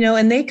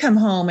 and they come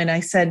home and I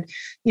said,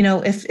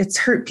 if it's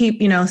hurt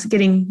people,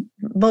 getting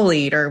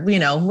bullied or,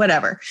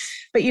 whatever,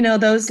 but,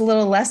 those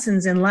little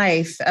lessons in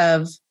life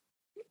of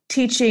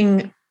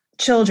teaching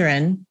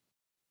children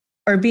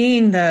or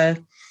being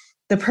the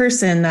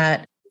person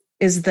that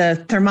is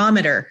the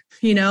thermometer,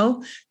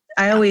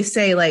 I always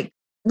say like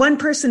one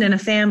person in a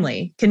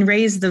family can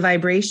raise the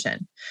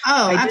vibration.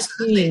 Oh, by just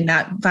seeing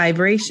that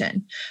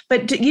vibration.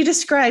 But you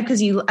describe,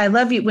 because I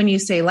love you when you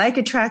say like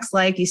attracts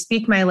like, you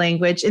speak my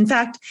language. In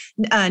fact,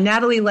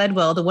 Natalie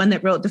Ledwell, the one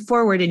that wrote the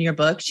foreword in your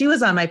book, she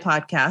was on my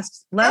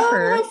podcast. Love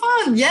her.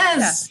 Oh, fun.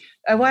 Yes.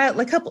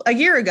 Yeah, a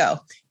year ago.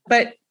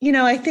 But,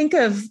 I think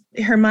of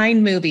her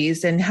mind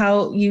movies and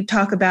how you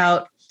talk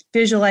about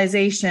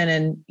visualization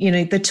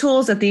and, the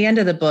tools at the end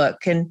of the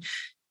book.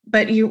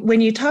 But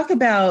when you talk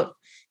about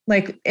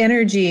like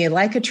energy,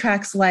 like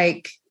attracts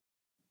like,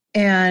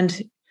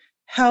 and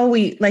how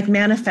we like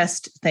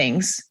manifest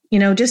things,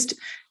 just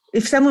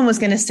if someone was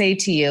going to say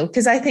to you,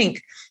 because I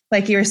think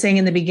like you were saying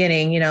in the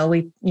beginning,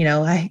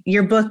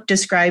 your book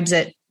describes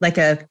it like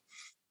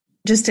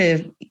just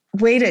a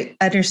way to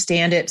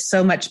understand it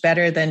so much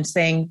better than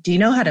saying, do you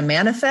know how to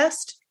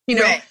manifest?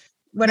 Right.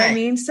 What I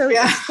mean? So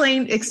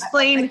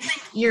explain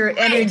your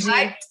energy.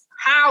 Right.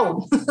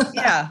 How?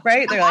 Yeah,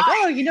 right. They're like,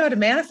 oh, you know how to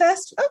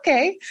manifest?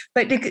 Okay.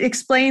 But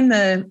explain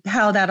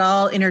how that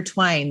all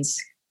intertwines,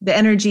 the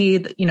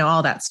energy,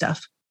 all that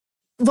stuff.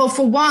 Well,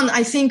 for one,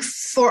 I think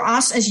for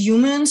us as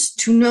humans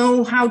to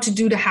know how to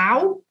do the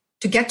how,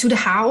 to get to the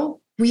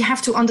how, we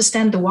have to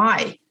understand the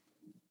why.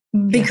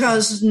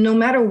 Because no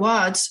matter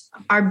what,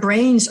 our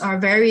minds are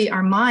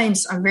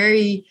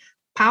very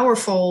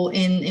powerful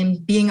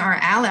in being our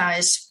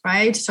allies,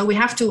 right? So we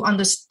have to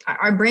understand,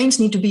 our brains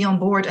need to be on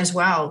board as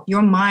well.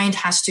 Your mind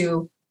has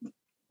to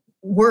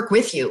work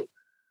with you,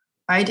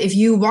 right? If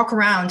you walk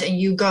around and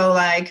you go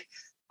like,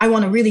 I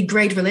want a really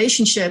great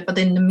relationship, but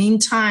in the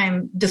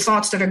meantime, the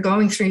thoughts that are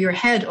going through your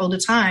head all the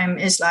time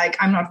is like,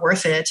 I'm not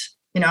worth it.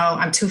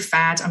 I'm too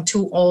fat, I'm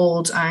too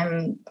old,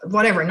 I'm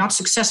whatever, not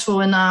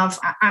successful enough,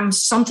 I'm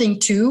something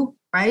too,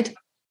 right?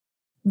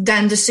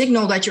 Then the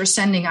signal that you're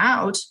sending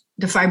out,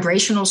 the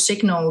vibrational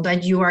signal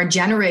that you are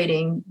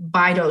generating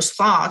by those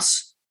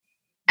thoughts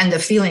and the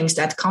feelings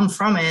that come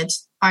from it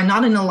are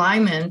not in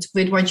alignment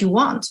with what you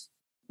want,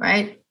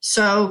 right?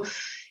 So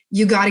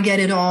you got to get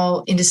it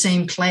all in the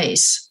same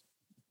place.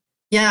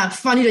 Yeah,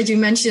 funny that you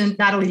mentioned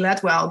Natalie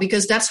Ledwell,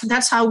 because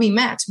that's how we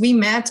met. We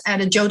met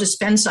at a Joe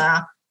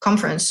Dispenza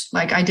conference.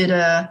 Like I did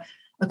a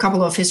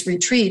couple of his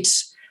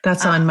retreats.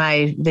 That's on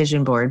my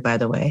vision board, by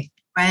the way.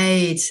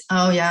 Right.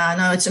 Oh yeah.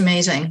 No, it's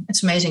amazing.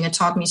 It's amazing. It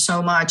taught me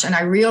so much. And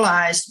I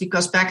realized,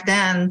 because back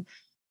then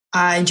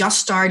I just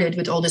started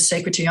with all this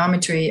sacred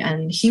geometry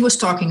and he was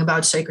talking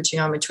about sacred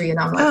geometry and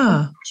I'm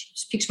like, he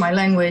speaks my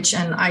language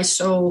and I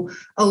so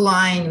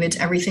align with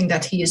everything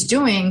that he is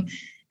doing.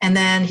 And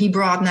then he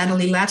brought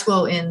Natalie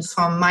Ledwell in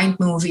from Mind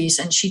Movies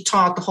and she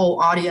taught the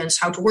whole audience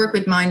how to work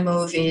with Mind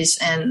Movies.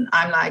 And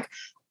I'm like,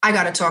 I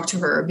got to talk to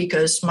her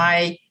because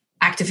my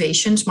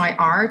activations, my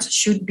art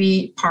should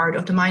be part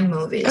of the Mind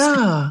Movies.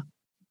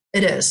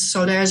 It is.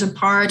 So there's a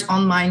part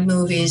on Mind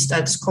Movies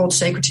that's called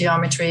Sacred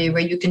Geometry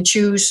where you can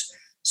choose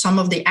some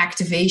of the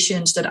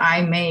activations that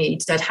I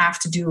made that have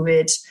to do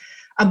with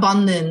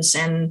abundance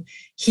and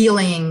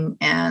healing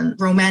and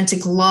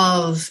romantic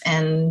love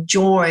and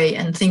joy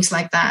and things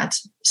like that.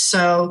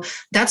 So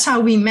that's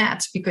how we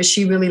met, because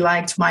she really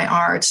liked my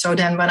art. So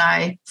then when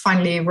I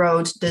finally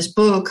wrote this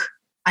book,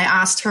 I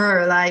asked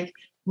her, like,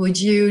 would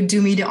you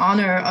do me the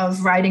honor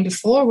of writing the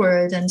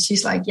foreword? And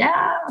she's like,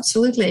 yeah,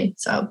 absolutely.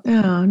 So,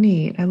 oh,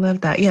 neat. I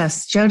love that.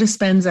 Yes. Joe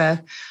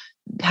Dispenza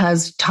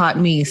has taught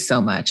me so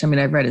much. I mean,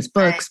 I've read his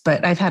books,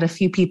 but I've had a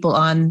few people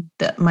on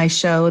my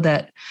show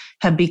that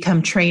have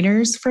become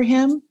trainers for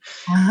him.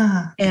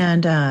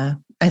 And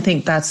I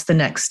think that's the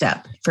next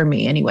step for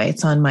me anyway.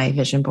 It's on my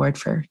vision board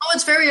for. Oh,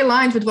 it's very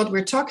aligned with what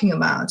we're talking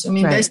about. I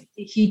mean,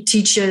 basically he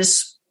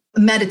teaches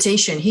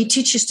meditation. He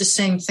teaches the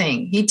same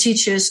thing. He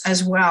teaches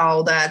as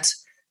well that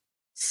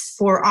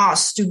for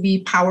us to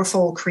be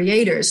powerful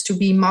creators, to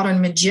be modern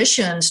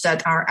magicians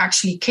that are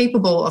actually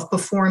capable of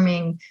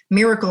performing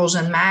miracles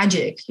and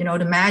magic,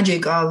 the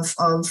magic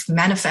of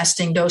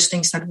manifesting those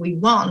things that we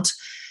want,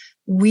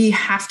 we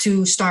have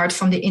to start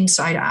from the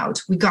inside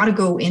out. We got to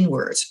go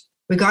inward.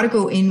 We got to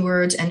go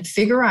inward and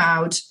figure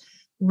out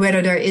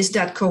whether there is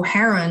that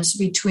coherence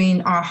between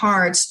our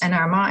hearts and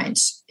our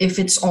minds, if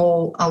it's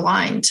all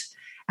aligned.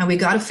 And we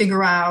got to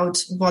figure out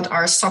what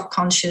our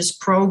subconscious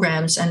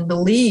programs and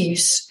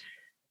beliefs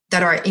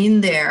that are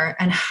in there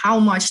and how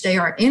much they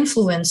are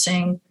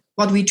influencing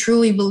what we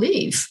truly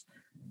believe.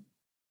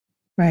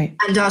 Right.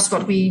 And thus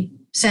what we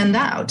send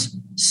out.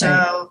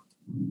 So,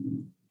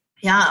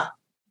 yeah.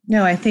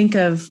 No, I think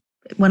of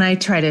when I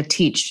try to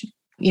teach,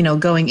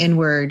 going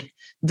inward,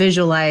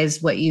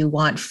 visualize what you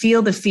want,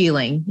 feel the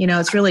feeling.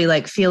 It's really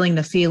like feeling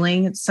the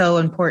feeling. It's so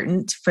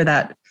important for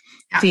that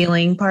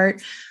feeling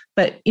part.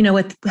 But,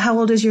 how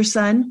old is your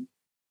son?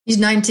 He's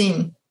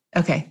 19.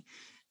 Okay.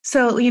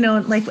 So,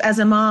 like as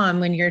a mom,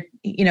 when you're,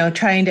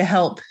 trying to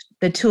help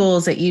the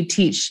tools that you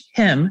teach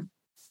him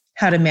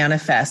how to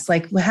manifest,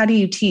 like how do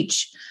you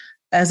teach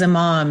as a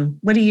mom?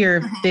 What are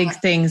your big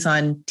things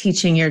on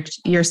teaching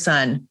your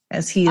son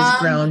as he has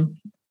grown?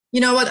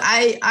 You know what?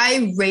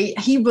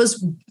 He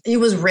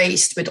was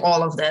raised with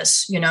all of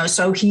this,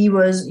 so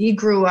he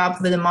grew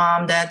up with a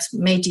mom that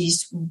made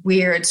these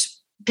weird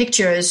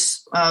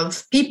pictures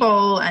of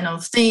people and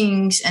of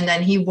things. And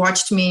then he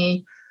watched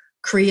me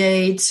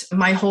create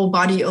my whole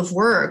body of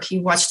work. He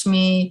watched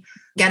me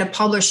get a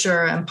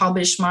publisher and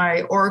publish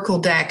my Oracle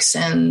decks,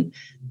 and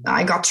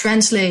I got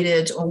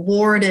translated,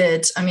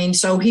 awarded. I mean,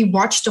 so he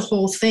watched the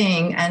whole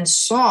thing and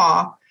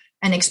saw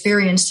and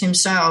experienced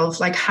himself,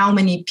 like how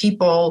many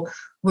people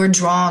were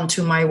drawn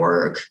to my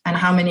work and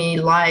how many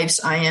lives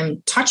I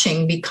am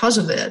touching because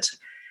of it.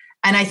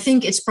 And I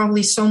think it's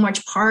probably so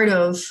much part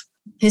of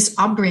his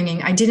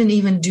upbringing. I didn't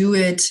even do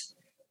it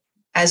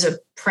as a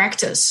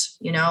practice,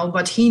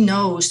 but he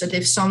knows that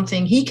if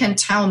something, he can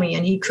tell me,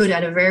 and he could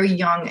at a very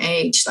young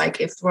age, like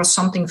if there was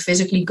something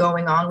physically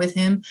going on with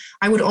him,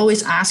 I would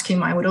always ask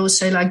him, I would always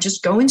say, like,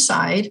 just go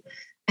inside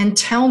and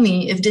tell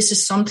me if this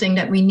is something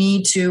that we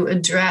need to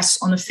address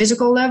on a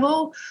physical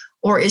level,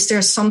 or is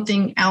there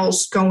something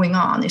else going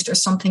on? Is there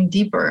something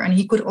deeper? And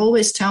he could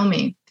always tell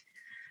me.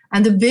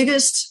 And the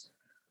biggest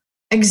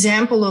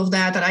example of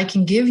that I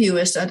can give you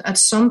is that at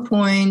some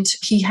point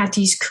he had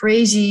these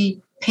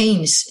crazy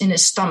pains in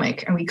his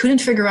stomach, and we couldn't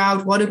figure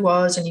out what it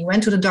was. And he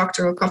went to the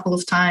doctor a couple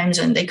of times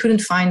and they couldn't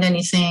find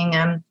anything.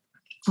 And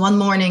one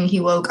morning he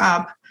woke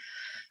up.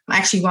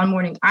 Actually, one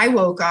morning I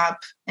woke up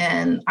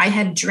and I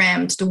had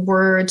dreamt the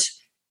word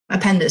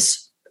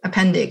appendix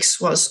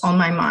was on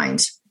my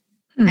mind.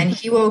 And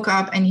he woke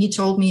up and he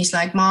told me, he's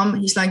like, Mom,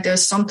 he's like,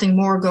 there's something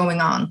more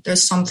going on.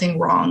 There's something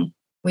wrong.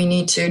 We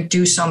need to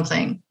do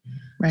something.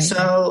 Right.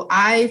 So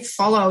I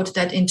followed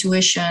that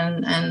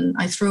intuition and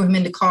I threw him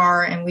in the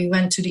car and we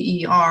went to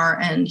the ER,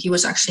 and he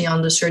was actually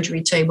on the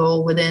surgery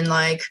table within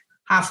like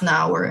half an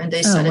hour, and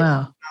they said it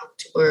was about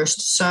to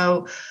burst.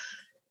 So,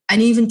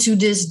 and even to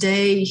this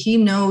day, he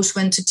knows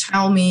when to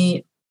tell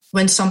me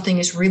when something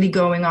is really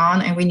going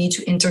on and we need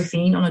to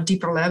intervene on a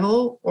deeper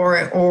level,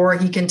 or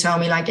he can tell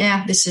me like,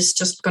 yeah, this is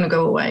just going to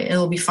go away.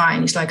 It'll be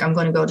fine. He's like, I'm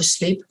going to go to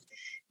sleep.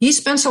 He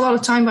spends a lot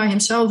of time by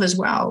himself as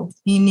well.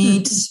 He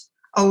needs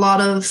a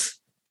lot of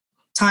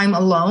time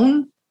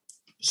alone.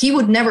 He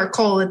would never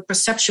call it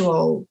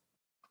perceptual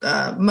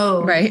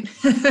mode. Right.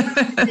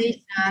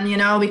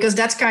 Because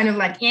that's kind of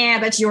like, yeah,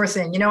 that's your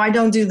thing. I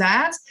don't do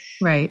that.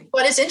 Right.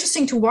 But it's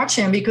interesting to watch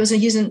him because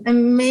he's an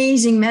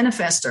amazing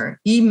manifester.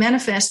 He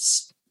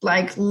manifests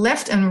like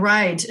left and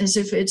right as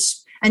if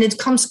and it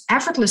comes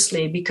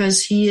effortlessly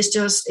because he is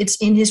just, it's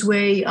in his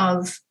way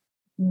of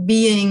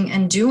being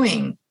and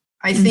doing.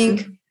 I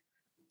think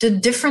the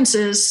difference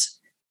is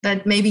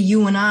that maybe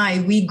you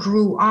and we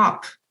grew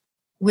up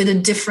with a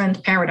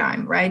different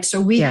paradigm, right? So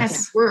we had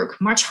to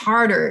work much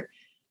harder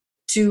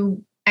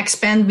to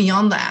expand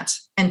beyond that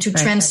and to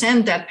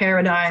transcend that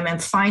paradigm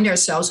and find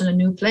ourselves in a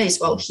new place.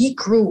 Well, he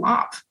grew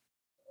up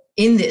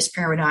in this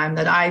paradigm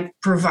that I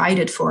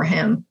provided for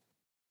him.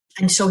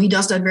 And so he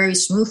does that very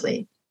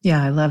smoothly.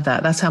 Yeah, I love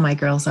that. That's how my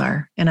girls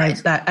are. And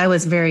I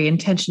was very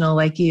intentional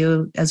like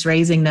you as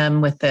raising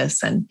them with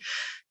this and,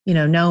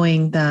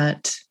 knowing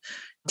that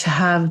to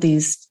have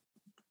these,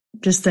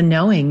 just the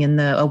knowing and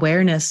the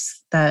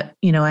awareness that,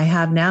 I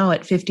have now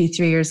at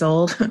 53 years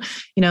old,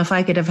 if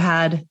I could have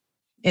had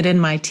it in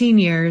my teen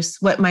years,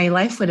 what my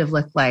life would have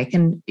looked like.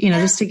 And,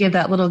 just to give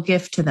that little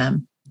gift to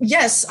them.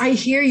 Yes, I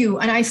hear you.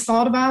 And I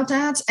thought about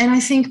that. And I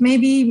think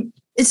maybe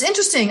it's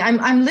interesting.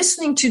 I'm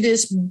listening to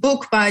this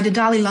book by the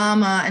Dalai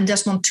Lama and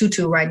Desmond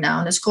Tutu right now.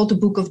 And it's called The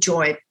Book of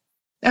Joy.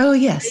 Oh,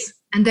 yes.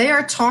 And they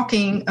are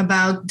talking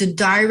about the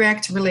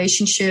direct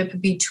relationship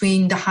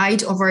between the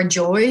height of our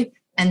joy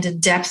and the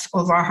depth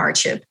of our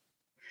hardship.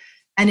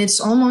 And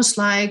it's almost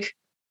like,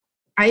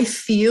 I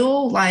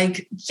feel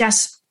like,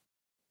 yes,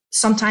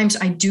 sometimes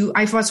I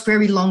was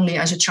very lonely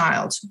as a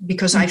child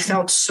because I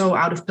felt so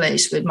out of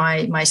place with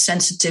my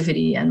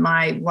sensitivity and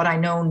what I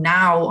know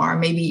now are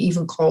maybe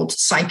even called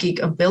psychic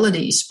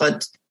abilities,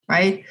 but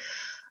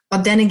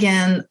then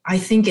again, I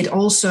think it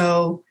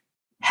also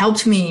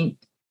helped me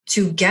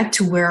to get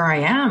to where I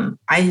am.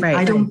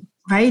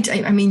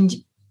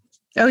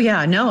 Oh,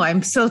 yeah. No,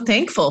 I'm so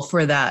thankful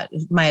for that,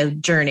 my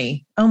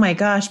journey. Oh, my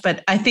gosh.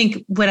 But I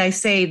think when I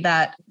say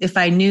that if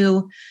I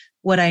knew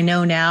what I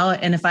know now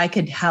and if I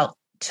could help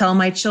tell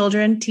my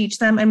children, teach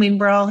them,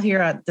 we're all here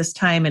at this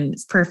time and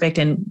it's perfect.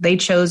 And they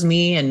chose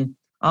me and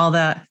all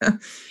that,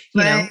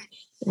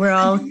 we're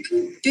all.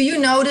 Do you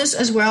notice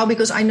as well?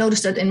 Because I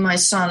noticed that in my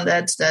son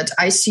that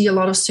I see a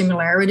lot of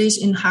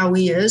similarities in how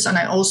he is. And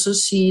I also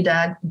see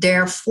that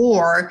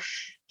therefore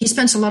he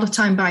spends a lot of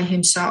time by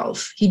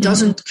himself. He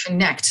doesn't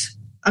connect.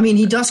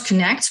 He does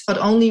connect, but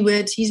only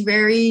he's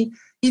very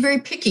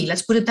picky.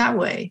 Let's put it that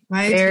way,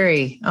 right?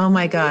 Very. Oh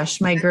my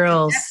gosh, my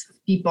girls.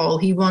 people.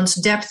 He wants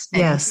depth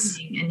and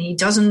meaning,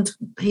 and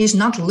he's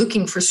not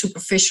looking for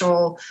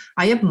superficial.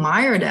 I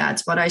admire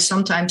that, but I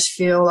sometimes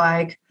feel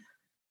like,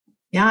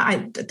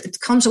 it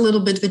comes a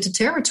little bit with the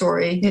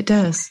territory. It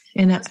does.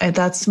 And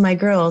that's my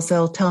girls.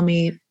 They'll tell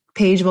me,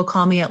 Paige will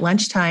call me at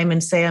lunchtime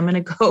and say, I'm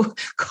going to go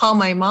call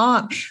my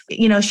mom.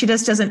 She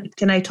just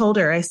doesn't. And I told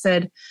her, I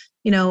said,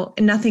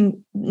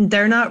 nothing,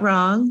 they're not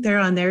wrong. They're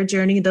on their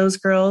journey, those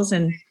girls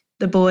and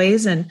the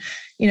boys. And,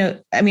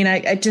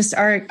 I just,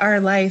 our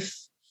life,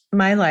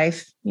 my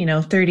life,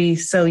 30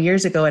 so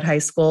years ago at high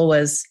school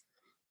was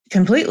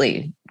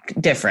completely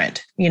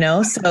different,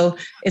 so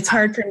it's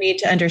hard for me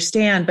to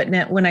understand. But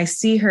now, when I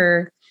see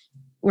her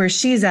where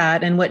she's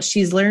at and what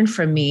she's learned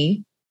from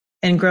me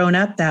and grown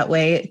up that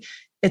way,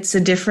 it's a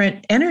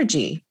different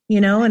energy,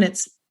 and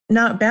it's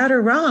not bad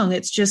or wrong.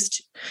 It's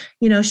just,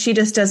 she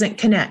just doesn't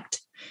connect,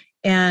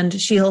 and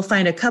she'll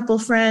find a couple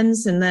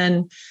friends, and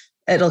then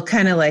it'll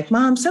kind of like,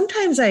 Mom,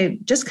 sometimes I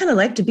just kind of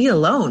like to be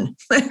alone.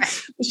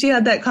 She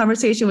had that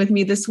conversation with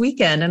me this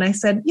weekend, and I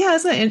said,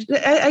 yes,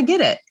 I get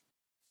it.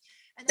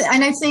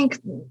 And I think,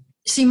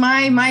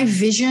 my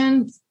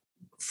vision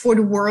for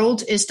the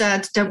world is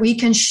that we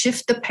can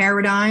shift the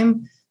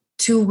paradigm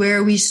to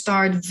where we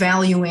start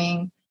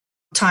valuing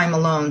time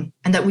alone,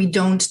 and that we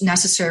don't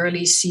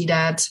necessarily see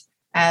that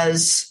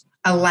as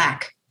a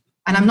lack.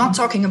 And I'm not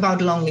talking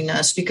about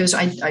loneliness, because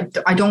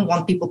I don't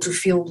want people to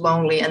feel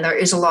lonely, and there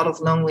is a lot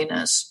of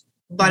loneliness.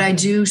 But I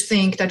do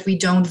think that we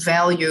don't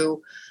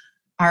value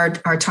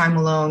our time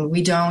alone.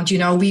 We don't,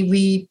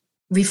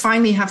 we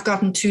finally have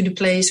gotten to the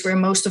place where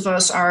most of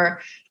us are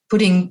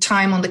putting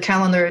time on the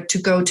calendar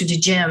to go to the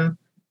gym,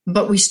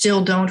 but we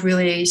still don't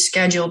really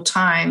schedule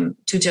time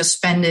to just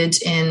spend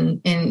it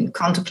in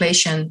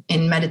contemplation,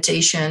 in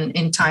meditation,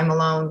 in time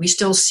alone. We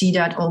still see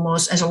that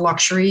almost as a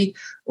luxury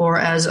or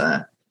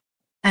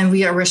and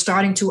we're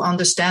starting to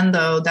understand,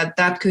 though, that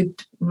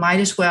might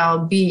as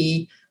well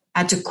be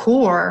at the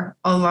core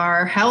of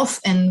our health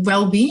and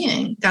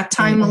well-being, that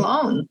time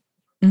alone.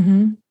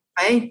 Mm-hmm.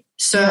 Right?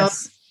 So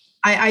yes.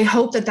 I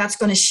hope that that's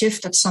going to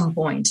shift at some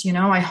point.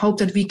 I hope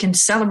that we can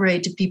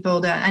celebrate the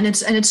people that, and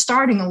it's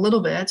starting a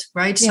little bit,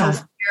 right? Yeah.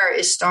 Self-care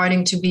is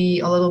starting to be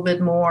a little bit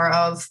more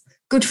of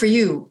good for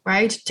you,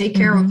 right? Take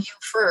care of you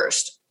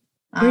first.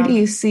 Where do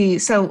you see?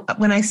 So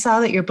when I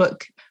saw that your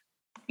book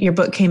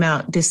came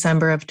out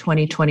December of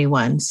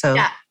 2021, so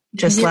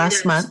just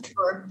last month.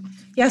 Sure.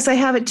 Yes, I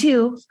have it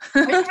too.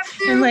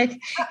 I'm like,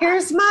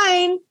 here's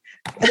mine.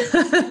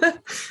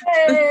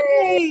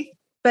 Hey.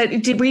 But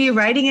were you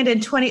writing it in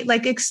 20?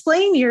 Like,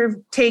 explain your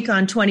take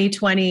on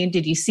 2020.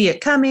 Did you see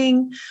it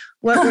coming?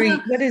 What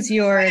is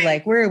your,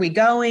 like, where are we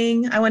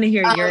going? I want to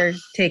hear your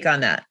take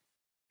on that.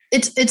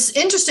 It's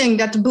interesting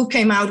that the book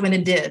came out when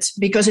it did,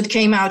 because it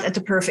came out at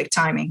the perfect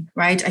timing,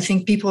 right? I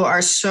think people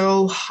are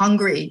so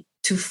hungry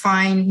to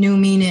find new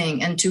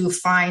meaning and to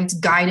find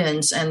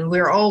guidance. And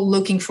we're all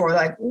looking for,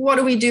 like, what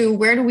do we do?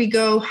 Where do we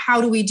go?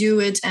 How do we do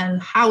it?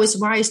 And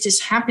why is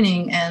this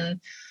happening? And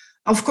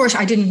of course,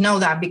 I didn't know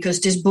that,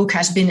 because this book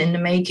has been in the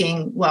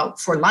making,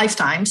 for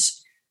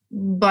lifetimes.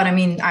 But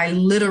I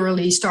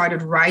literally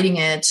started writing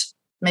it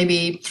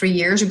maybe 3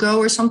 years ago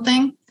or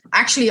something.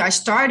 Actually, I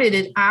started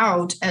it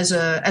out as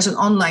an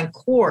online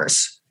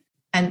course.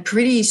 And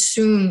pretty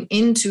soon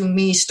into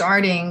me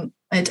starting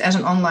it as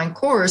an online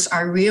course,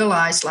 I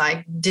realized,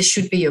 like, this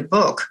should be a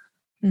book.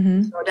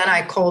 Mm-hmm. So then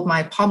I called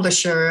my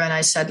publisher and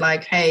I said,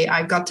 like, hey,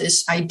 I got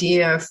this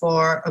idea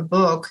for a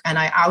book, and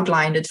I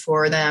outlined it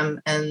for them,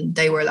 and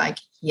they were like,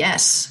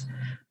 yes.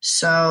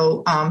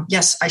 So,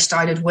 yes, I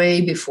started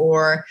way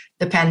before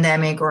the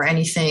pandemic or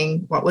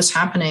anything, what was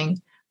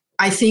happening.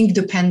 I think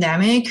the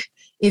pandemic,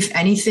 if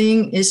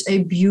anything, is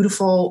a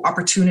beautiful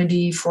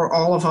opportunity for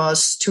all of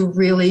us to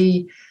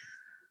really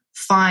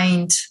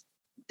find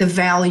the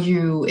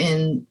value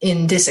in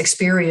this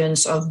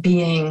experience of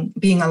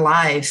being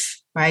alive,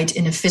 right,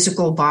 in a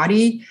physical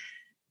body.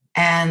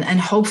 And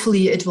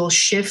hopefully it will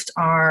shift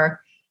our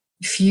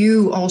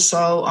view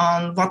also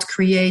on what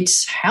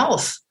creates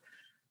health,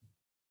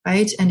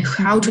 right? And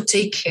how to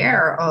take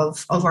care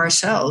of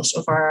ourselves,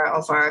 of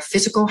our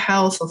physical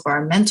health, of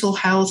our mental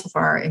health, of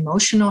our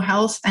emotional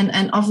health,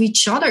 and of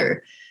each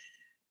other.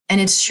 And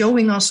it's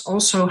showing us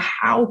also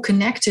how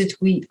connected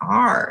we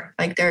are.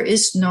 Like, there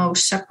is no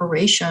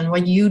separation.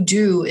 What you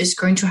do is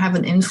going to have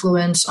an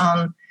influence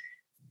on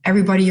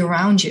everybody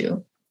around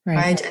you.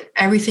 Right. And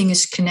everything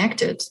is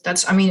connected.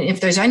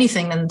 If there's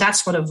anything, then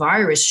that's what a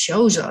virus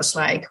shows us.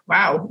 Like,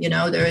 wow,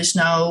 there's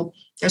no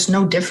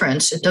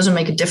difference. It doesn't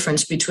make a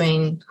difference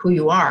between who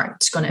you are.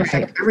 It's going to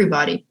affect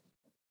everybody.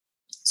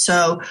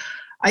 So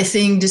I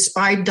think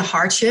despite the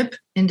hardship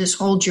in this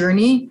whole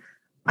journey,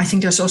 I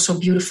think there's also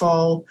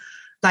beautiful,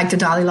 like the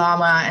Dalai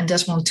Lama and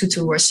Desmond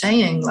Tutu were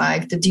saying,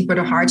 like, the deeper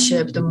the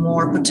hardship, the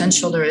more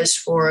potential there is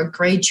for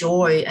great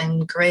joy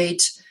and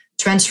great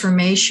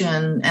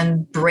transformation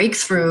and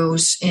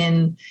breakthroughs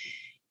in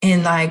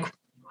like,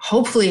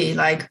 hopefully,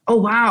 like, oh,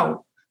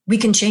 wow, we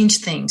can change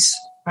things,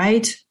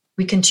 right?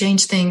 We can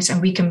change things and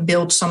we can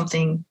build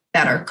something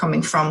better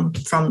coming from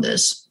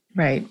this.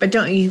 Right. But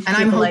don't you? And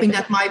I'm hoping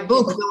that my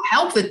book will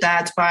help with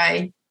that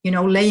by,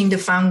 laying the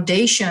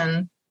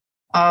foundation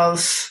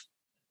of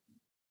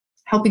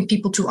helping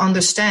people to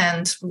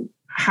understand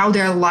how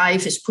their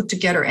life is put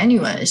together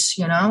anyways,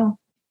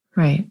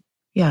 Right.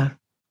 Yeah.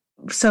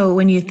 So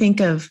when you think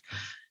of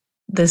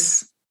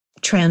this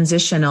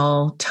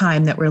transitional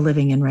time that we're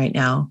living in right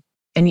now,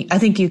 and I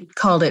think you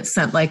called it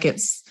something like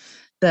it's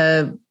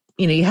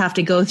you have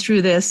to go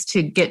through this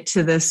to get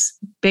to this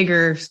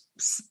bigger,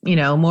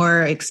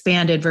 more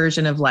expanded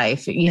version of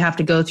life. You have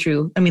to go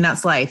through,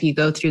 that's life. You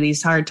go through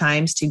these hard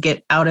times to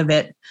get out of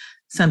it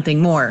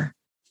something more.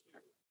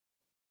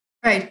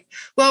 Right.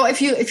 Well, if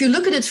you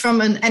look at it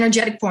from an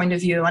energetic point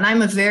of view, and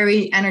I'm a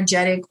very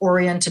energetic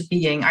oriented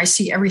being, I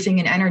see everything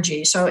in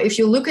energy. So if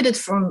you look at it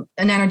from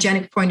an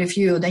energetic point of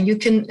view, then you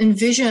can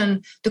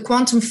envision the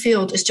quantum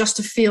field is just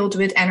a field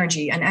with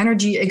energy, and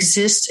energy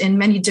exists in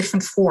many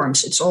different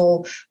forms. It's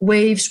all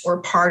waves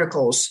or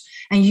particles.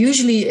 And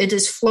usually it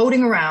is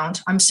floating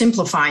around. I'm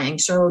simplifying,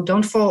 so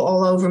don't fall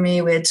all over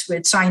me with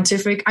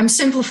scientific. I'm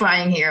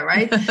simplifying here,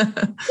 right?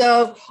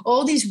 So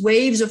all these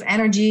waves of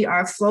energy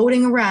are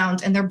floating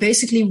around, and they're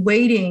basically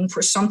waiting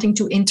for something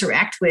to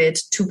interact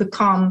with to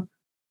become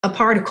a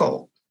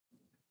particle,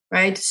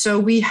 right?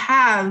 So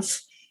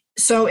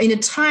in a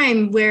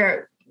time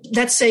where,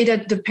 let's say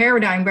that the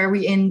paradigm where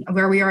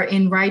we are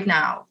in right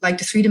now, like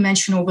the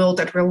three-dimensional world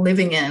that we're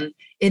living in,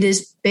 it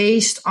is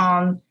based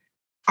on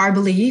our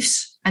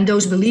beliefs. And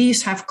those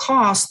beliefs have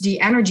caused the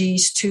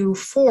energies to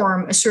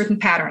form a certain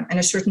pattern and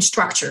a certain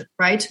structure,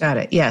 right? Got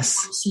it. Yes.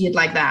 See it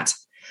like that.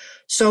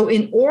 So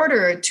in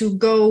order to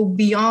go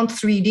beyond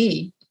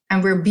 3D,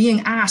 and we're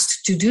being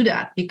asked to do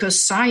that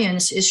because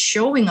science is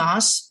showing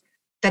us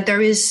that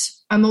there is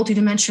a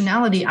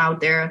multidimensionality out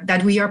there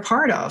that we are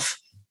part of.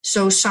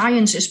 So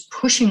science is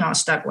pushing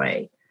us that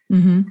way.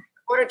 Mm-hmm. In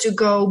order to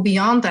go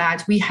beyond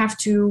that, we have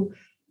to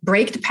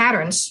break the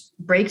patterns,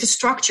 break the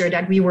structure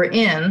that we were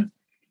in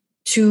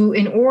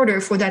order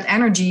for that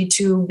energy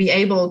to be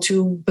able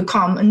to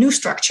become a new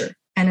structure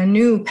and a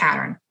new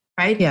pattern,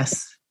 right?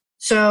 Yes.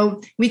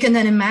 So we can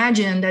then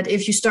imagine that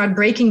if you start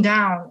breaking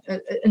down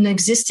an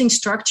existing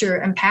structure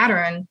and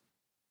pattern,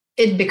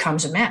 it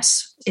becomes a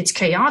mess. It's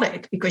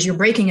chaotic because you're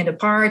breaking it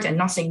apart and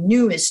nothing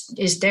new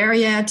is there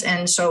yet.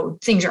 And so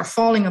things are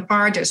falling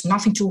apart. There's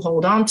nothing to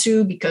hold on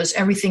to because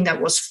everything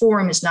that was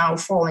formed is now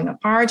falling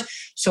apart.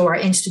 So our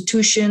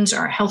institutions,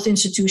 our health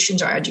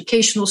institutions, our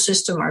educational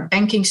system, our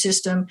banking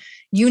system,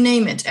 you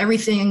name it,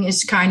 everything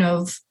is kind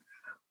of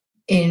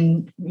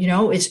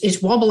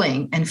it's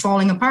wobbling and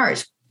falling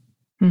apart.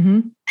 Mm-hmm.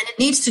 And it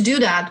needs to do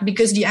that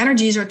because the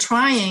energies are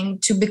trying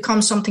to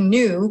become something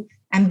new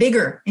and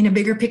bigger, in a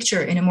bigger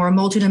picture, in a more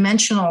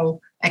multidimensional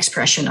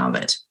expression of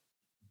it.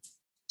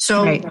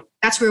 So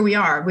That's where we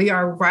are. We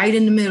are right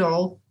in the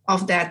middle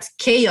of that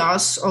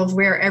chaos of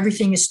where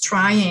everything is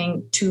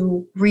trying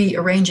to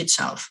rearrange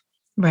itself.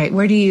 Right.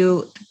 Where do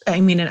you,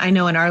 and I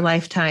know in our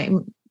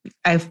lifetime,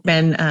 I've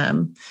been,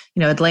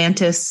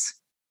 Atlantis,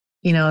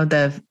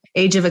 the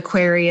age of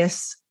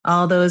Aquarius,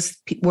 all those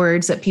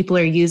words that people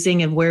are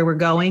using and where we're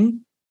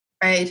going.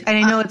 Right. And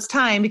I know it's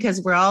time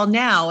because we're all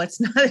now.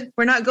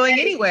 We're not going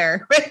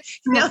anywhere. Right?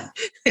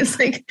 It's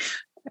like,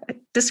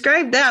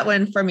 describe that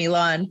one for me,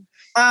 Lon.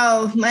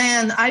 Oh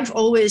man, I've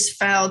always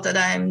felt that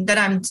I'm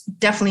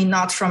definitely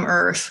not from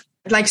Earth.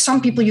 Like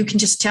some people, you can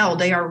just tell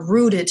they are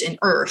rooted in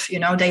Earth.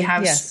 They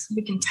have,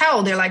 we can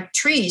tell they're like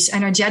trees.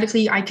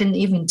 Energetically, I can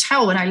even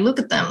tell when I look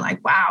at them,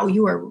 like, wow,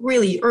 you are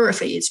really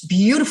earthy. It's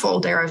beautiful.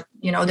 They're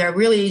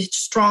really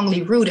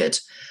strongly rooted.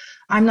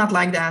 I'm not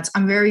like that.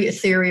 I'm very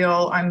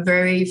ethereal. I'm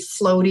very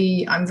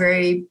floaty.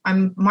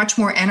 I'm much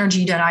more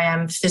energy than I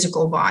am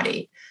physical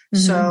body.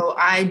 Mm-hmm. So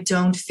I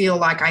don't feel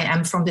like I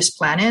am from this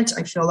planet.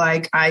 I feel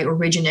like I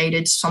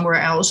originated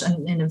somewhere else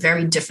and in a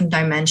very different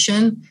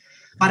dimension.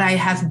 But I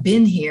have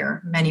been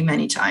here many,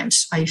 many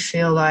times. I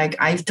feel like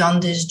I've done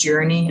this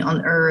journey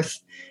on Earth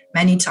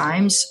many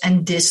times.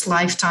 And this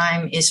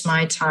lifetime is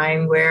my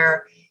time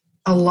where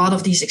a lot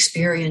of these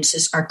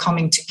experiences are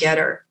coming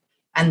together.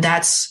 And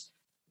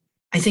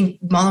I think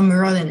Madame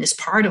Merlin is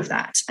part of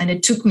that. And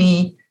it took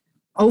me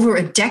over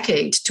a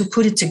decade to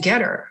put it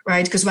together,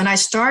 right? Because when I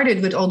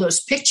started with all those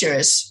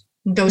pictures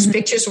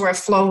were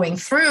flowing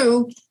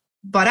through,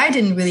 but I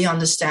didn't really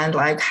understand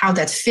like how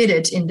that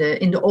fitted in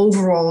the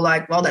overall,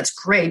 like, well, that's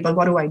great, but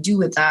what do I do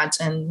with that?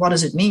 And what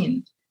does it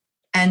mean?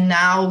 And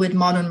now with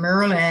Modern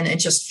Merlin, it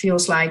just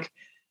feels like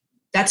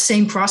that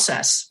same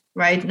process,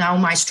 right? Now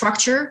my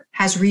structure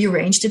has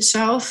rearranged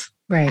itself.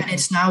 Right. And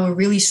it's now a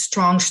really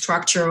strong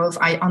structure of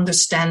I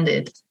understand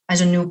it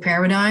as a new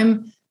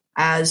paradigm,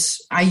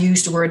 as I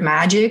use the word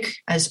magic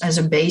as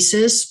a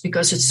basis,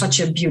 because it's such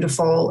a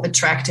beautiful,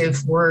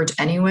 attractive word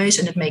anyways,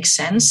 and it makes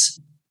sense.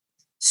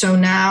 So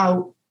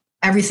now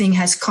everything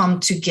has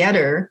come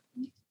together,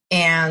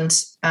 and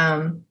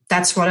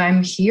that's what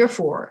I'm here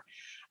for.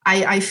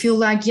 I feel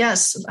like,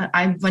 yes,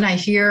 when I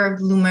hear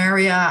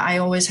Lemuria, I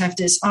always have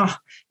there's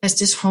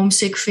this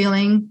homesick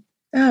feeling.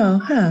 Oh,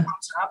 huh.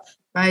 Comes up,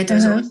 right?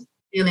 There's always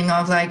feeling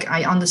of like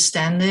I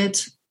understand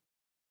it,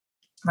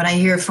 when I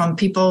hear from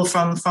people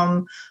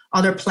from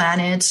other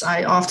planets,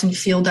 I often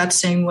feel that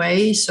same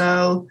way.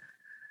 So,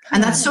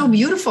 and that's so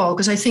beautiful,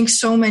 because I think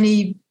so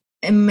many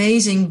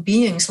amazing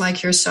beings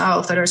like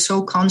yourself that are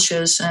so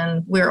conscious,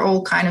 and we're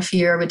all kind of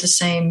here with the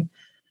same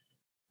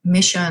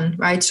mission,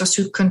 right? Just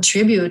to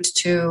contribute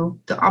to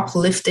the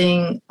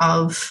uplifting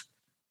of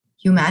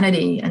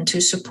humanity and to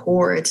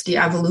support the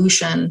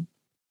evolution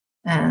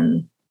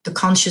and the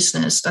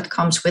consciousness that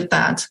comes with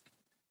that.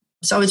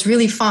 So it's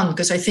really fun,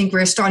 because I think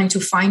we're starting to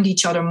find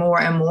each other more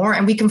and more,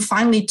 and we can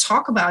finally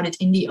talk about it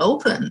in the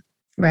open.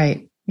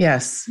 Right.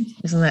 Yes.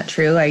 Isn't that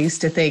true? I used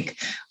to think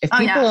if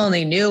people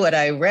only knew what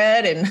I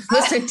read and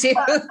listened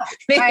to,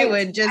 they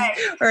would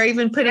just, or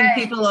even putting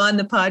people on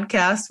the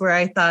podcast, where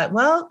I thought,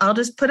 well, I'll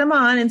just put them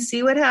on and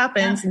see what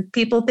happens. And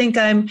people think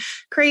I'm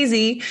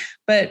crazy,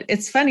 but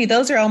it's funny.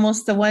 Those are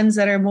almost the ones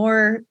that are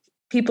more,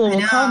 people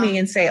will call me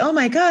and say, oh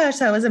my gosh,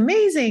 that was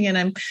amazing.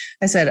 And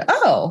I said,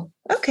 oh,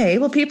 okay,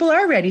 well, people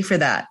are ready for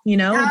that. You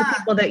know, the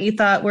people that you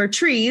thought were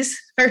trees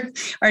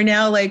are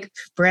now like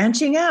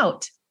branching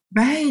out.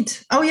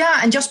 Right. Oh,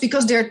 yeah. And just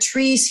because there are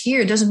trees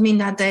here doesn't mean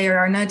that they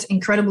are not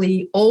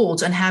incredibly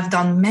old and have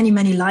done many,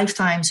 many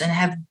lifetimes and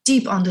have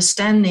deep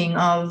understanding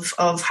of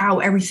how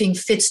everything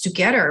fits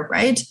together.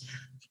 Right.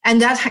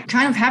 And that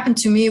kind of happened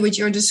to me, which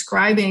you're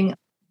describing,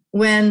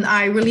 when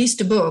I released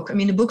the book. I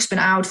mean, the book's been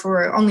out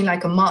for only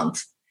like a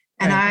month.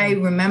 And I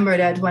remember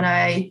that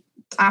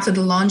after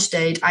the launch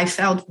date, I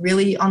felt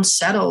really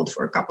unsettled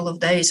for a couple of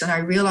days. And I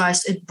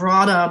realized it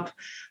brought up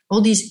all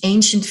these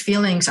ancient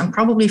feelings, and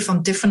probably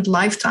from different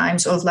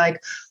lifetimes, of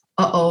like,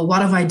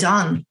 what have I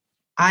done?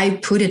 I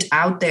put it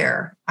out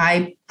there.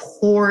 I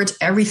poured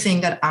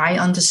everything that I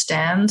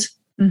understand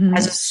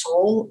as a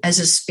soul, as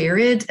a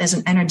spirit, as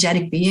an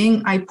energetic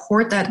being. I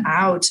poured that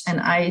out,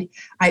 and I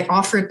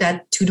offered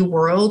that to the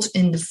world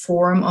in the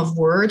form of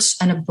words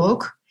and a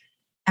book.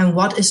 And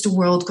what is the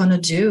world going to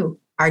do?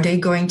 Are they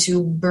going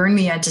to burn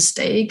me at the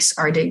stakes?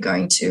 Are they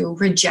going to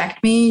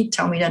reject me,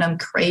 tell me that I'm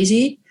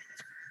crazy?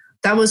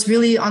 That was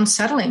really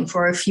unsettling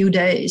for a few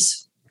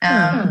days.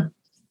 Yeah,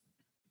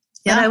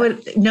 and I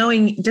would,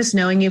 knowing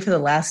you for the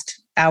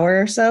last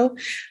hour or so,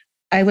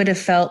 I would have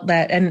felt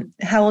that. And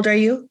how old are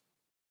you?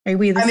 Are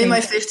we the same? I'm in my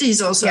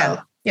 50s also.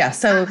 Yeah.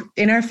 So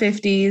in our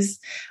 50s,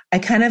 I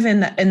kind of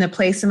in the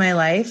place in my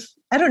life.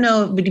 I don't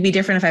know. It would be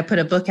different if I put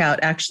a book out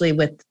actually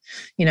with,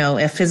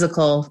 a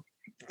physical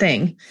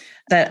thing.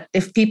 That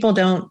if people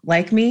don't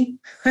like me,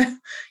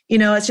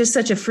 it's just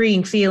such a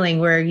freeing feeling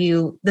where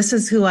this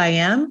is who I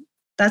am.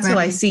 That's who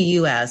I see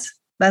you as.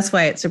 That's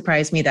why it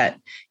surprised me that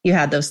you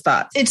had those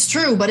thoughts. It's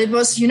true, but it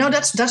was,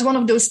 that's one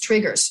of those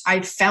triggers. I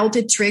felt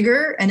it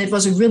trigger, and it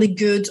was a really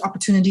good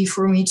opportunity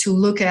for me to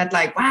look at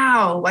like,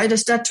 wow, where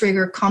does that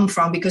trigger come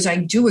from? Because I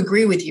do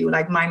agree with you.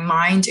 Like my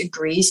mind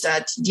agrees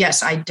that,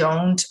 yes, I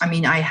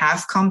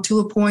have come to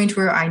a point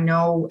where I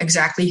know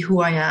exactly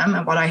who I am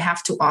and what I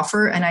have to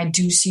offer. And I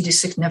do see the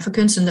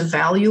significance and the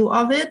value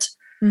of it.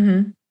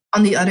 Mm-hmm.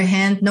 On the other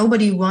hand,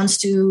 nobody wants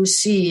to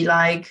see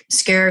like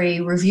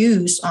scary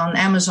reviews on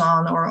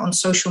Amazon or on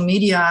social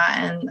media.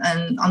 And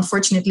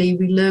unfortunately,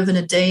 we live in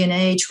a day and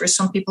age where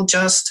some people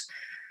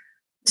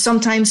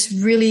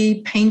sometimes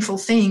really painful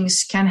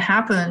things can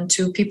happen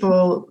to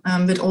people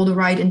with all the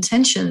right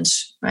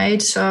intentions,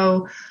 right?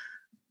 So,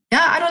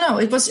 yeah, I don't know.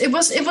 It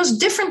was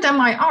different than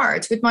my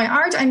art. With my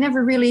art, I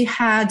never really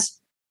had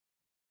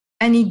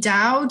any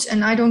doubt,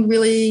 and I don't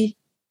really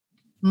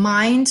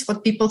mind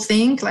what people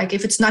think. Like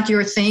if it's not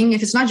your thing,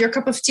 if it's not your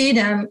cup of tea,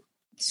 then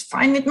it's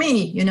fine with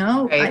me,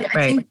 I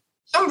think for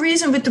some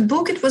reason with the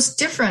book it was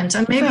different,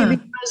 and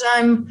maybe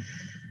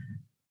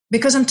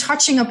because I'm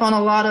touching upon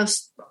a lot of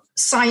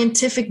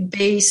scientific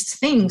based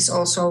things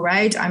also,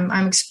 right?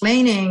 I'm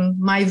explaining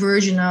my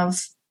version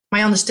of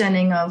my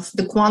understanding of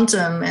the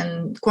quantum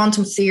and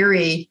quantum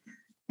theory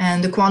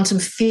and the quantum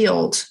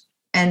field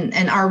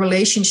and our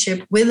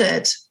relationship with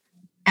it.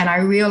 And I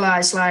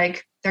realized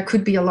like there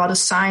could be a lot of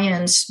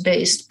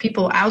science-based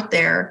people out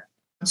there.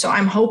 So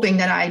I'm hoping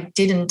that I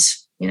didn't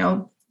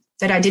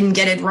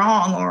get it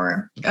wrong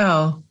or...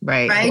 Oh,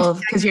 right. Well,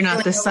 because you're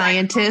not the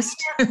scientist.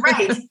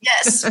 Right.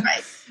 Yes.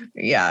 Right.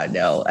 Yeah,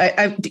 no.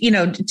 I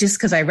just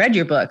because I read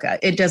your book,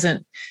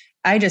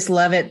 I just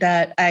love it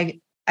that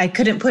I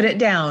couldn't put it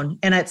down.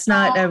 And it's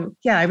not,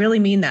 I really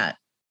mean that.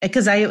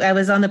 Because I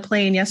was on the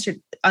plane yesterday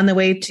on the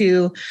way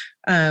to...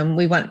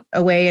 we went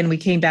away and we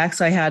came back.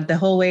 So I had the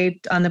whole way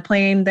on the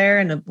plane there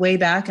and the way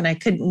back, and I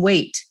couldn't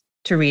wait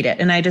to read it.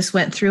 And I just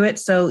went through it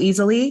so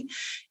easily.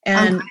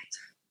 And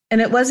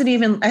it wasn't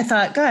even, I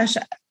thought, gosh,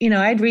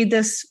 I'd read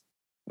this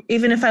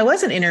even if I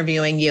wasn't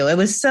interviewing you. It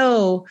was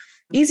so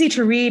easy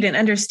to read and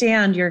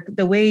understand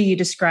the way you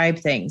describe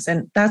things.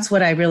 And that's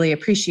what I really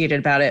appreciated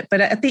about it.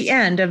 But at the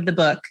end of the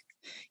book,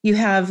 you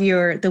have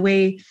the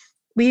way...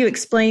 Will you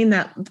explain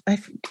that? I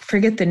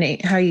forget the name,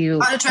 how you...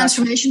 the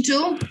transformation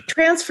tool?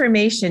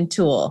 Transformation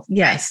tool,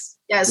 yes.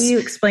 Right. Yes. Will you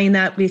explain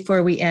that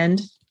before we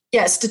end?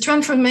 Yes, the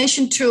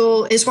transformation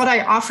tool is what I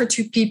offer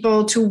to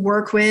people to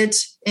work with,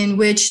 in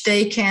which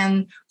they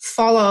can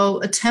follow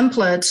a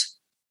template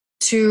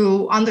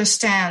to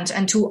understand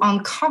and to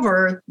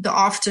uncover the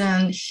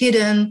often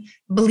hidden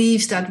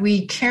beliefs that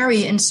we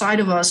carry inside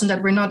of us and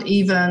that we're not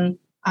even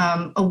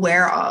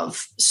aware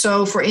of.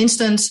 So, for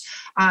instance,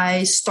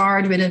 I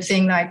start with a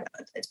thing like,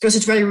 because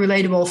it's very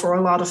relatable for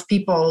a lot of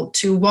people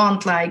to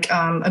want like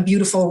a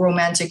beautiful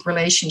romantic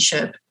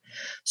relationship.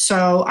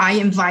 So I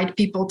invite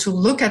people to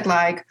look at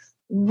like,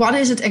 what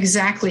is it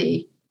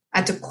exactly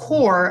at the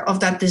core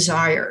of that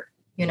desire?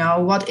 You know,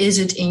 what is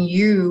it in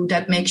you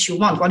that makes you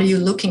want? What are you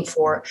looking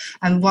for?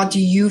 And what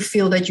do you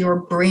feel that you're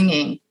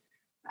bringing?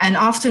 And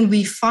often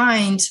we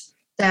find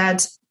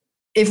that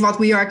if what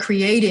we are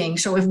creating,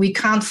 so if we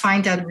can't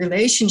find that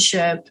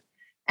relationship,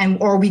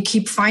 or we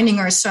keep finding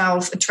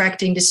ourselves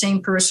attracting the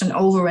same person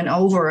over and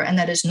over, and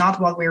that is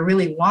not what we're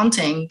really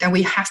wanting, then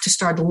we have to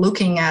start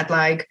looking at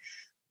like,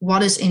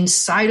 what is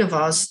inside of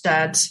us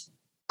that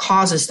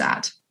causes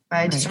that,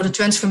 right? So the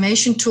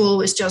transformation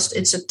tool is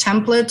it's a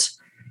template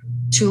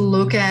to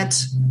look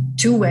at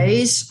two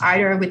ways,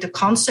 either with the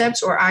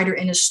concepts or either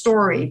in a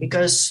story,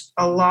 because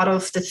a lot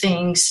of the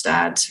things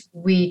that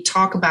we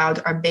talk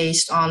about are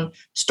based on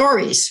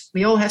stories.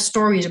 We all have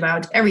stories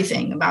about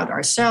everything, about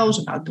ourselves,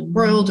 about the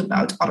world,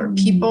 about other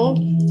people.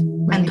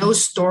 And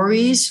those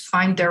stories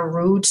find their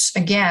roots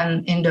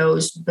again in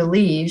those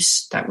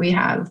beliefs that we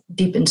have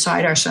deep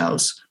inside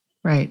ourselves.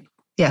 Right.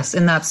 Yes.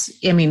 And that's,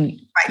 I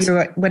mean,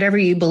 whatever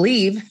you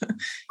believe,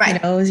 you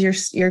know,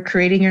 is you're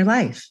creating your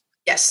life.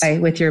 Yes.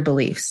 Right, with your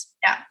beliefs.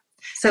 Yeah.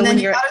 So and then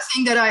the other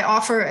thing that I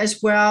offer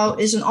as well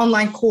is an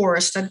online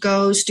course that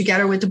goes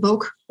together with the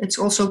book. It's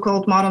also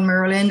called Modern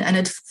Merlin, and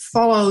it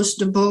follows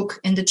the book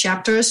in the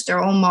chapters.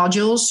 They're all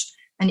modules,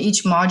 and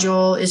each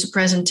module is a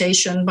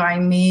presentation by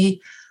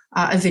me,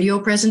 a video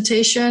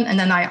presentation. And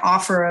then I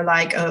offer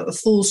like a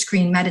full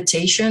screen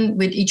meditation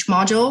with each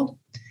module.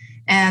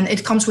 And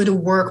it comes with a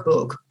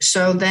workbook.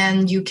 So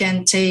then you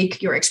can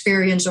take your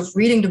experience of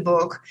reading the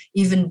book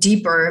even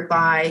deeper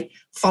by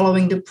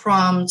following the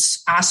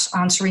prompts,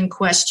 answering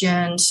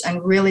questions,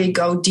 and really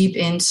go deep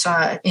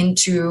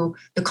into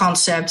the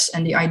concepts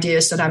and the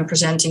ideas that I'm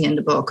presenting in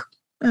the book.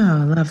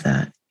 Oh, I love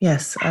that.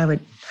 Yes, I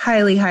would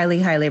highly,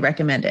 highly, highly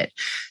recommend it.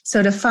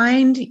 So to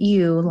find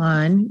you,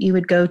 Lon, you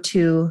would go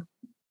to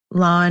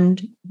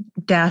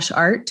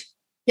Lon-Art.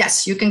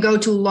 Yes, you can go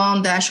to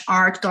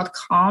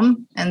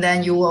lon-art.com, and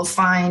then you will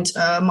find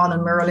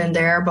Modern Merlin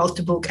there, both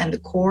the book and the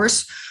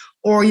course.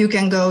 Or you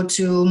can go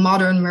to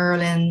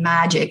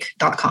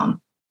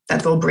modernmerlinmagic.com.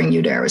 That will bring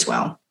you there as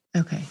well.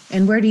 Okay.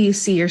 And where do you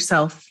see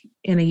yourself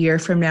in a year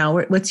from now?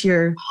 Where are you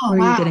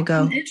going to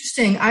go?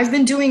 Interesting. I've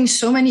been doing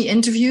so many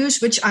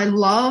interviews, which I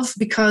love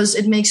because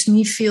it makes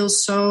me feel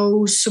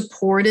so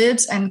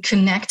supported and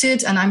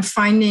connected. And I'm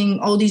finding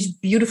all these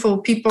beautiful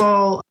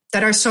people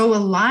that are so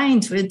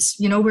aligned with,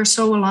 we're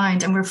so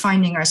aligned and we're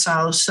finding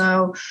ourselves.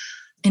 So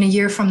in a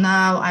year from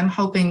now, I'm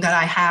hoping that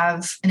I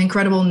have an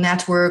incredible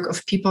network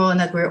of people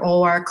and that we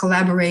all are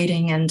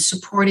collaborating and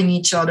supporting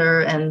each other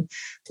and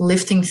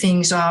lifting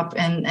things up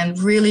and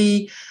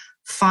really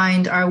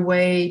find our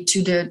way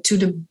to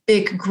the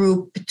big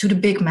group, to the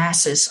big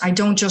masses. I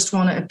don't just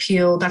want to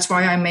appeal. That's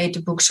why I made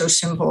the book so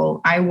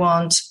simple. I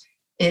want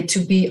it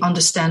to be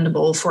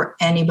understandable for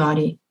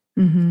anybody.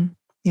 Mm-hmm.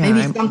 Yeah,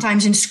 maybe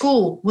sometimes in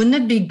school, wouldn't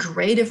it be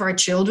great if our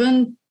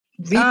children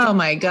read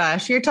my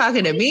gosh, you're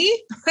talking to me?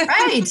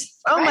 Right.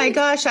 My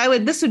gosh,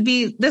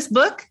 this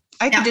book.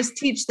 I could just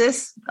teach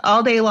this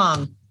all day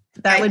long.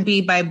 That would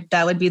be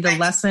the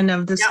lesson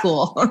of the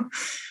school.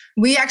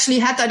 We actually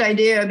had that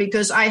idea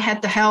because I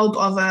had the help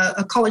of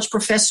a college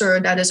professor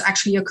that is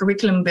actually a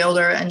curriculum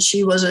builder, and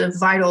she was a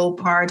vital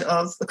part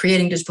of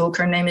creating this book.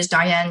 Her name is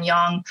Diane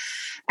Young.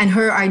 And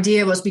her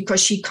idea was,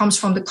 because she comes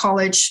from the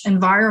college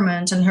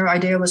environment, and her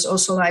idea was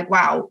also like,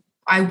 wow,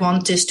 I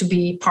want this to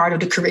be part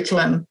of the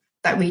curriculum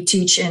that we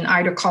teach in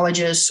either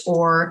colleges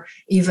or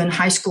even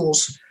high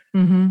schools,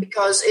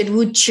 because it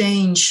would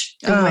change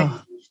the way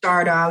we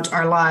start out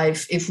our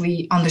life if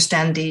we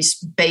understand these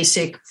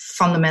basic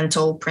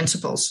fundamental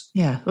principles.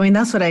 Yeah. I mean,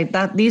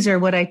 these are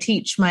what I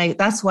teach.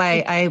 That's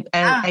why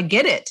I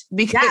get it,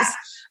 because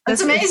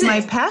that's amazing. It's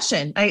my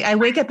passion. I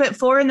wake up at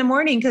 4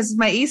 a.m. because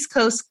my East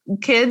Coast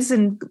kids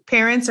and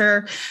parents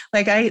are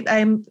like,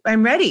 I'm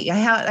ready.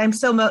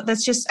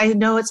 That's just, I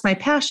know it's my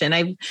passion.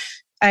 I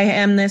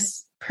am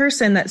this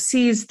person that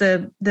sees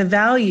the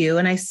value,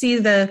 and I see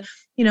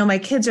my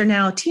kids are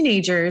now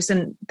teenagers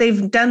and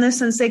they've done this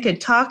since they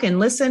could talk and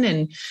listen,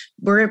 and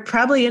we're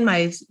probably in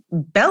my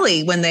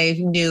belly when they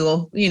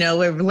knew,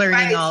 we're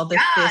learning all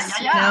this,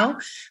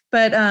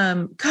 but,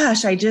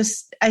 gosh,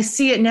 I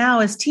see it now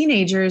as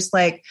teenagers,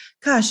 like,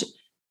 gosh,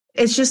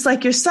 it's just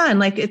like your son.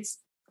 Like, it's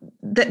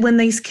that when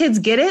these kids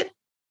get it,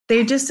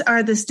 they just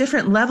are this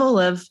different level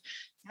of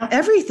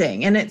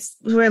everything. And it's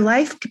where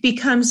life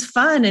becomes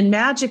fun and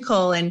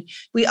magical. And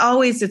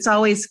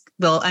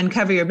we'll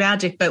uncover your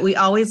magic, but we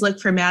always look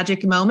for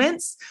magic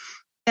moments.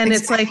 And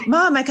it's like,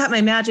 Mom, I got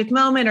my magic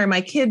moment, or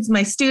my kids,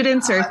 my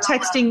students are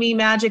texting me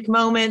magic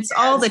moments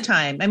all the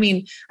time. I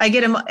mean, I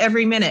get them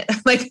every minute.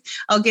 Like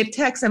I'll get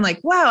texts. I'm like,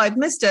 wow, I've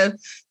missed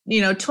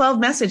 12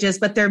 messages,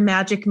 but they're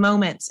magic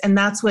moments. And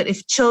that's what,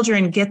 if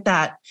children get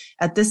that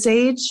at this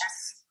age,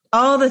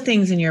 all the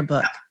things in your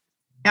book.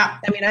 Yeah.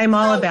 I mean, I'm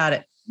all about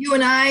it. You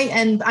and I,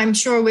 and I'm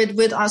sure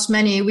with us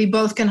many, we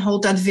both can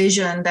hold that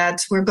vision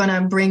that we're going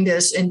to bring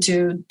this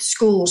into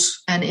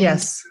schools and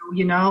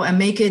and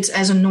make it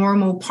as a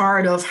normal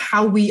part of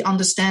how we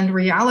understand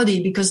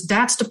reality, because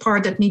that's the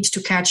part that needs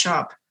to catch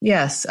up.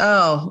 Yes.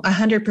 Oh,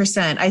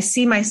 100%. I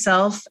see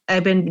myself.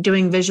 I've been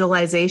doing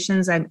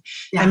visualizations.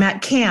 I'm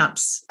at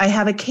camps. I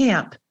have a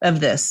camp of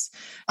this.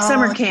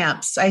 Summer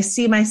camps. I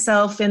see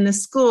myself in the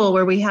school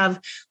where we have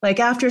like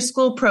after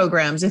school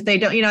programs. If they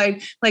don't,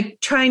 I like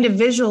trying to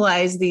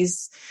visualize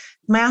these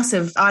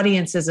massive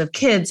audiences of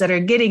kids that are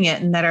getting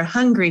it and that are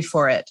hungry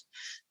for it.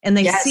 And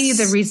they see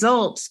the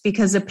results,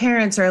 because the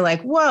parents are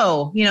like,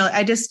 whoa,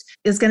 I just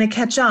is going to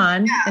catch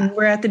on. Yeah. And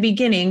we're at the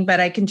beginning, but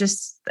I can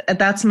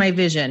that's my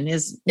vision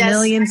is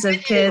millions of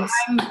kids.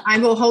 I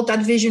will hold that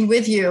vision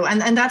with you.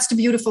 And that's the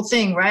beautiful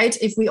thing, right?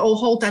 If we all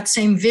hold that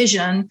same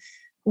vision,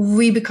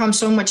 we become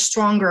so much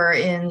stronger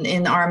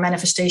in our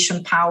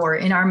manifestation power,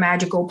 in our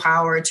magical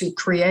power to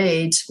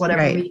create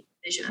whatever we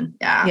envision.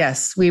 Yeah.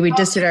 Yes. We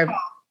just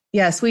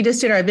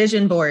did our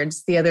vision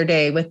boards the other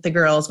day with the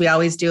girls. We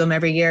always do them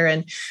every year.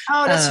 And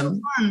that's so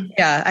fun.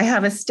 Yeah, I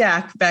have a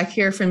stack back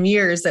here from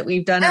years that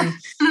we've done them.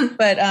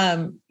 But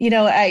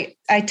I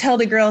tell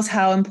the girls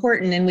how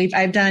important,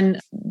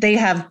 and they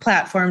have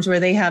platforms where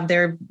they have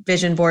their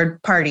vision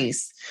board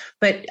parties.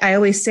 But I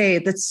always say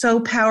that's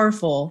so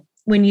powerful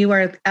when you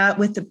are out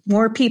with the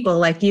more people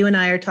like you and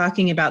I are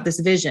talking about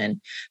this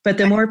vision, but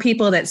the more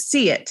people that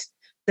see it,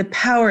 the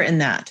power in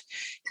that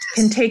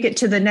can take it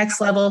to the next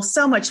level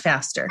so much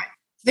faster.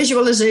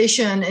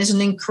 Visualization is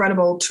an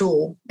incredible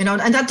tool,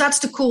 and that's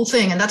the cool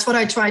thing. And that's what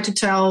I try to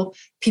tell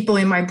people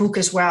in my book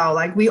as well.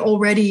 Like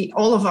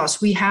all of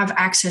us, we have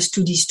access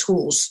to these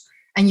tools,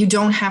 and you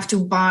don't have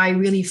to buy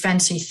really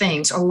fancy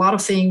things. A lot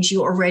of things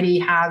you already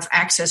have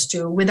access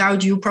to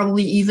without you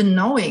probably even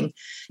knowing.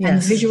 Yes.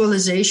 And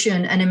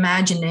visualization and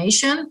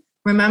imagination.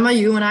 Remember,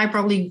 you and I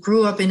probably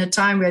grew up in a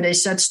time where they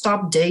said,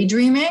 stop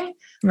daydreaming.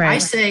 Right. I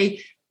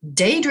say,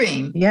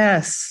 daydream.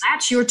 Yes.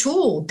 That's your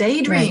tool.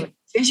 Daydream. Right.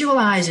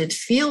 Visualize it,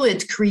 feel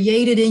it,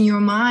 create it in your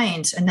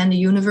mind. And then the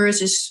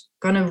universe is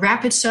going to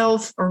wrap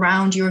itself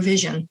around your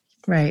vision.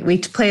 Right. We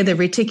play the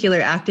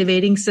reticular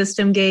activating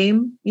system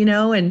game,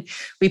 and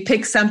we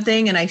pick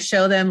something and I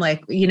show them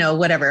like,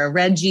 whatever, a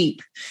red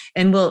Jeep,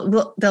 and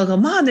they'll go,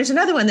 Mom, there's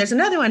another one. There's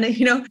another one.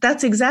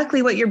 That's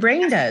exactly what your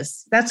brain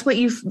does. That's what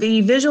you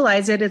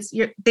visualize it.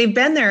 They've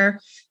been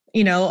there,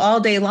 all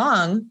day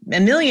long,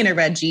 a million of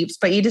red Jeeps,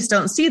 but you just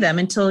don't see them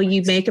until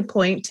you make a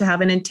point to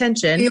have an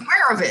intention. Be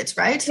aware of it,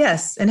 right?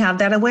 Yes. And have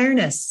that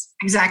awareness.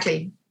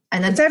 Exactly.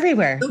 And it's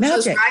everywhere.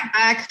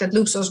 That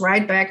loops us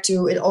right back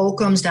to, it all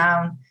comes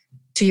down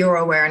to your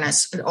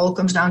awareness. It all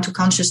comes down to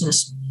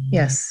consciousness.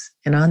 Yes.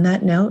 And on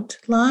that note,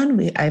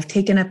 Lon, I've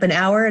taken up an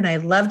hour and I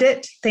loved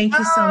it. Thank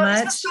you so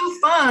much. It's so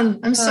fun.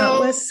 It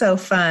was so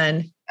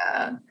fun.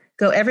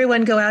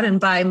 Everyone go out and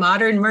buy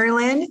Modern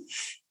Merlin.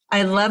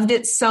 I loved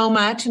it so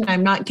much. And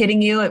I'm not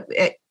kidding you.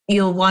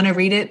 You'll want to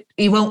read it.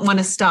 You won't want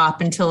to stop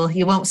until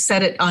you won't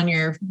set it on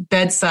your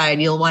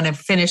bedside. You'll want to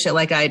finish it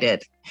like I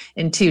did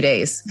in 2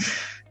 days.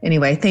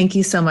 Anyway, thank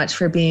you so much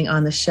for being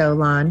on the show,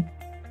 Lon.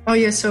 Oh,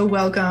 you're so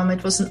welcome.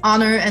 It was an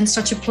honor and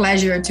such a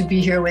pleasure to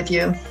be here with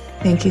you.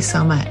 Thank you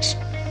so much.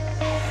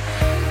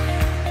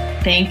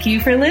 Thank you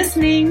for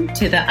listening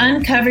to the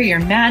Uncover Your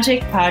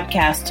Magic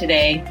podcast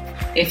today.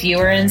 If you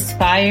were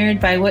inspired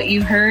by what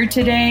you heard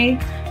today,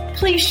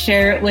 please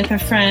share it with a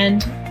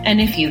friend.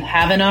 And if you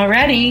haven't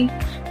already,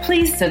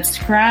 please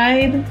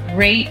subscribe,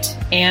 rate,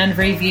 and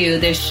review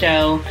this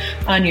show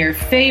on your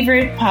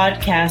favorite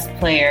podcast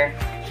player.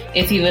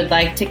 If you would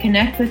like to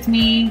connect with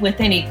me with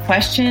any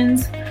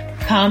questions,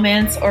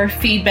 comments, or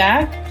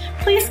feedback,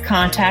 please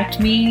contact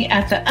me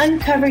at the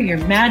Uncover Your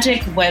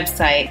Magic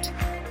website.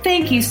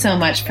 Thank you so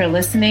much for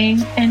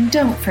listening, and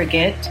don't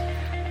forget,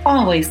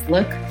 always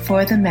look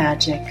for the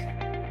magic.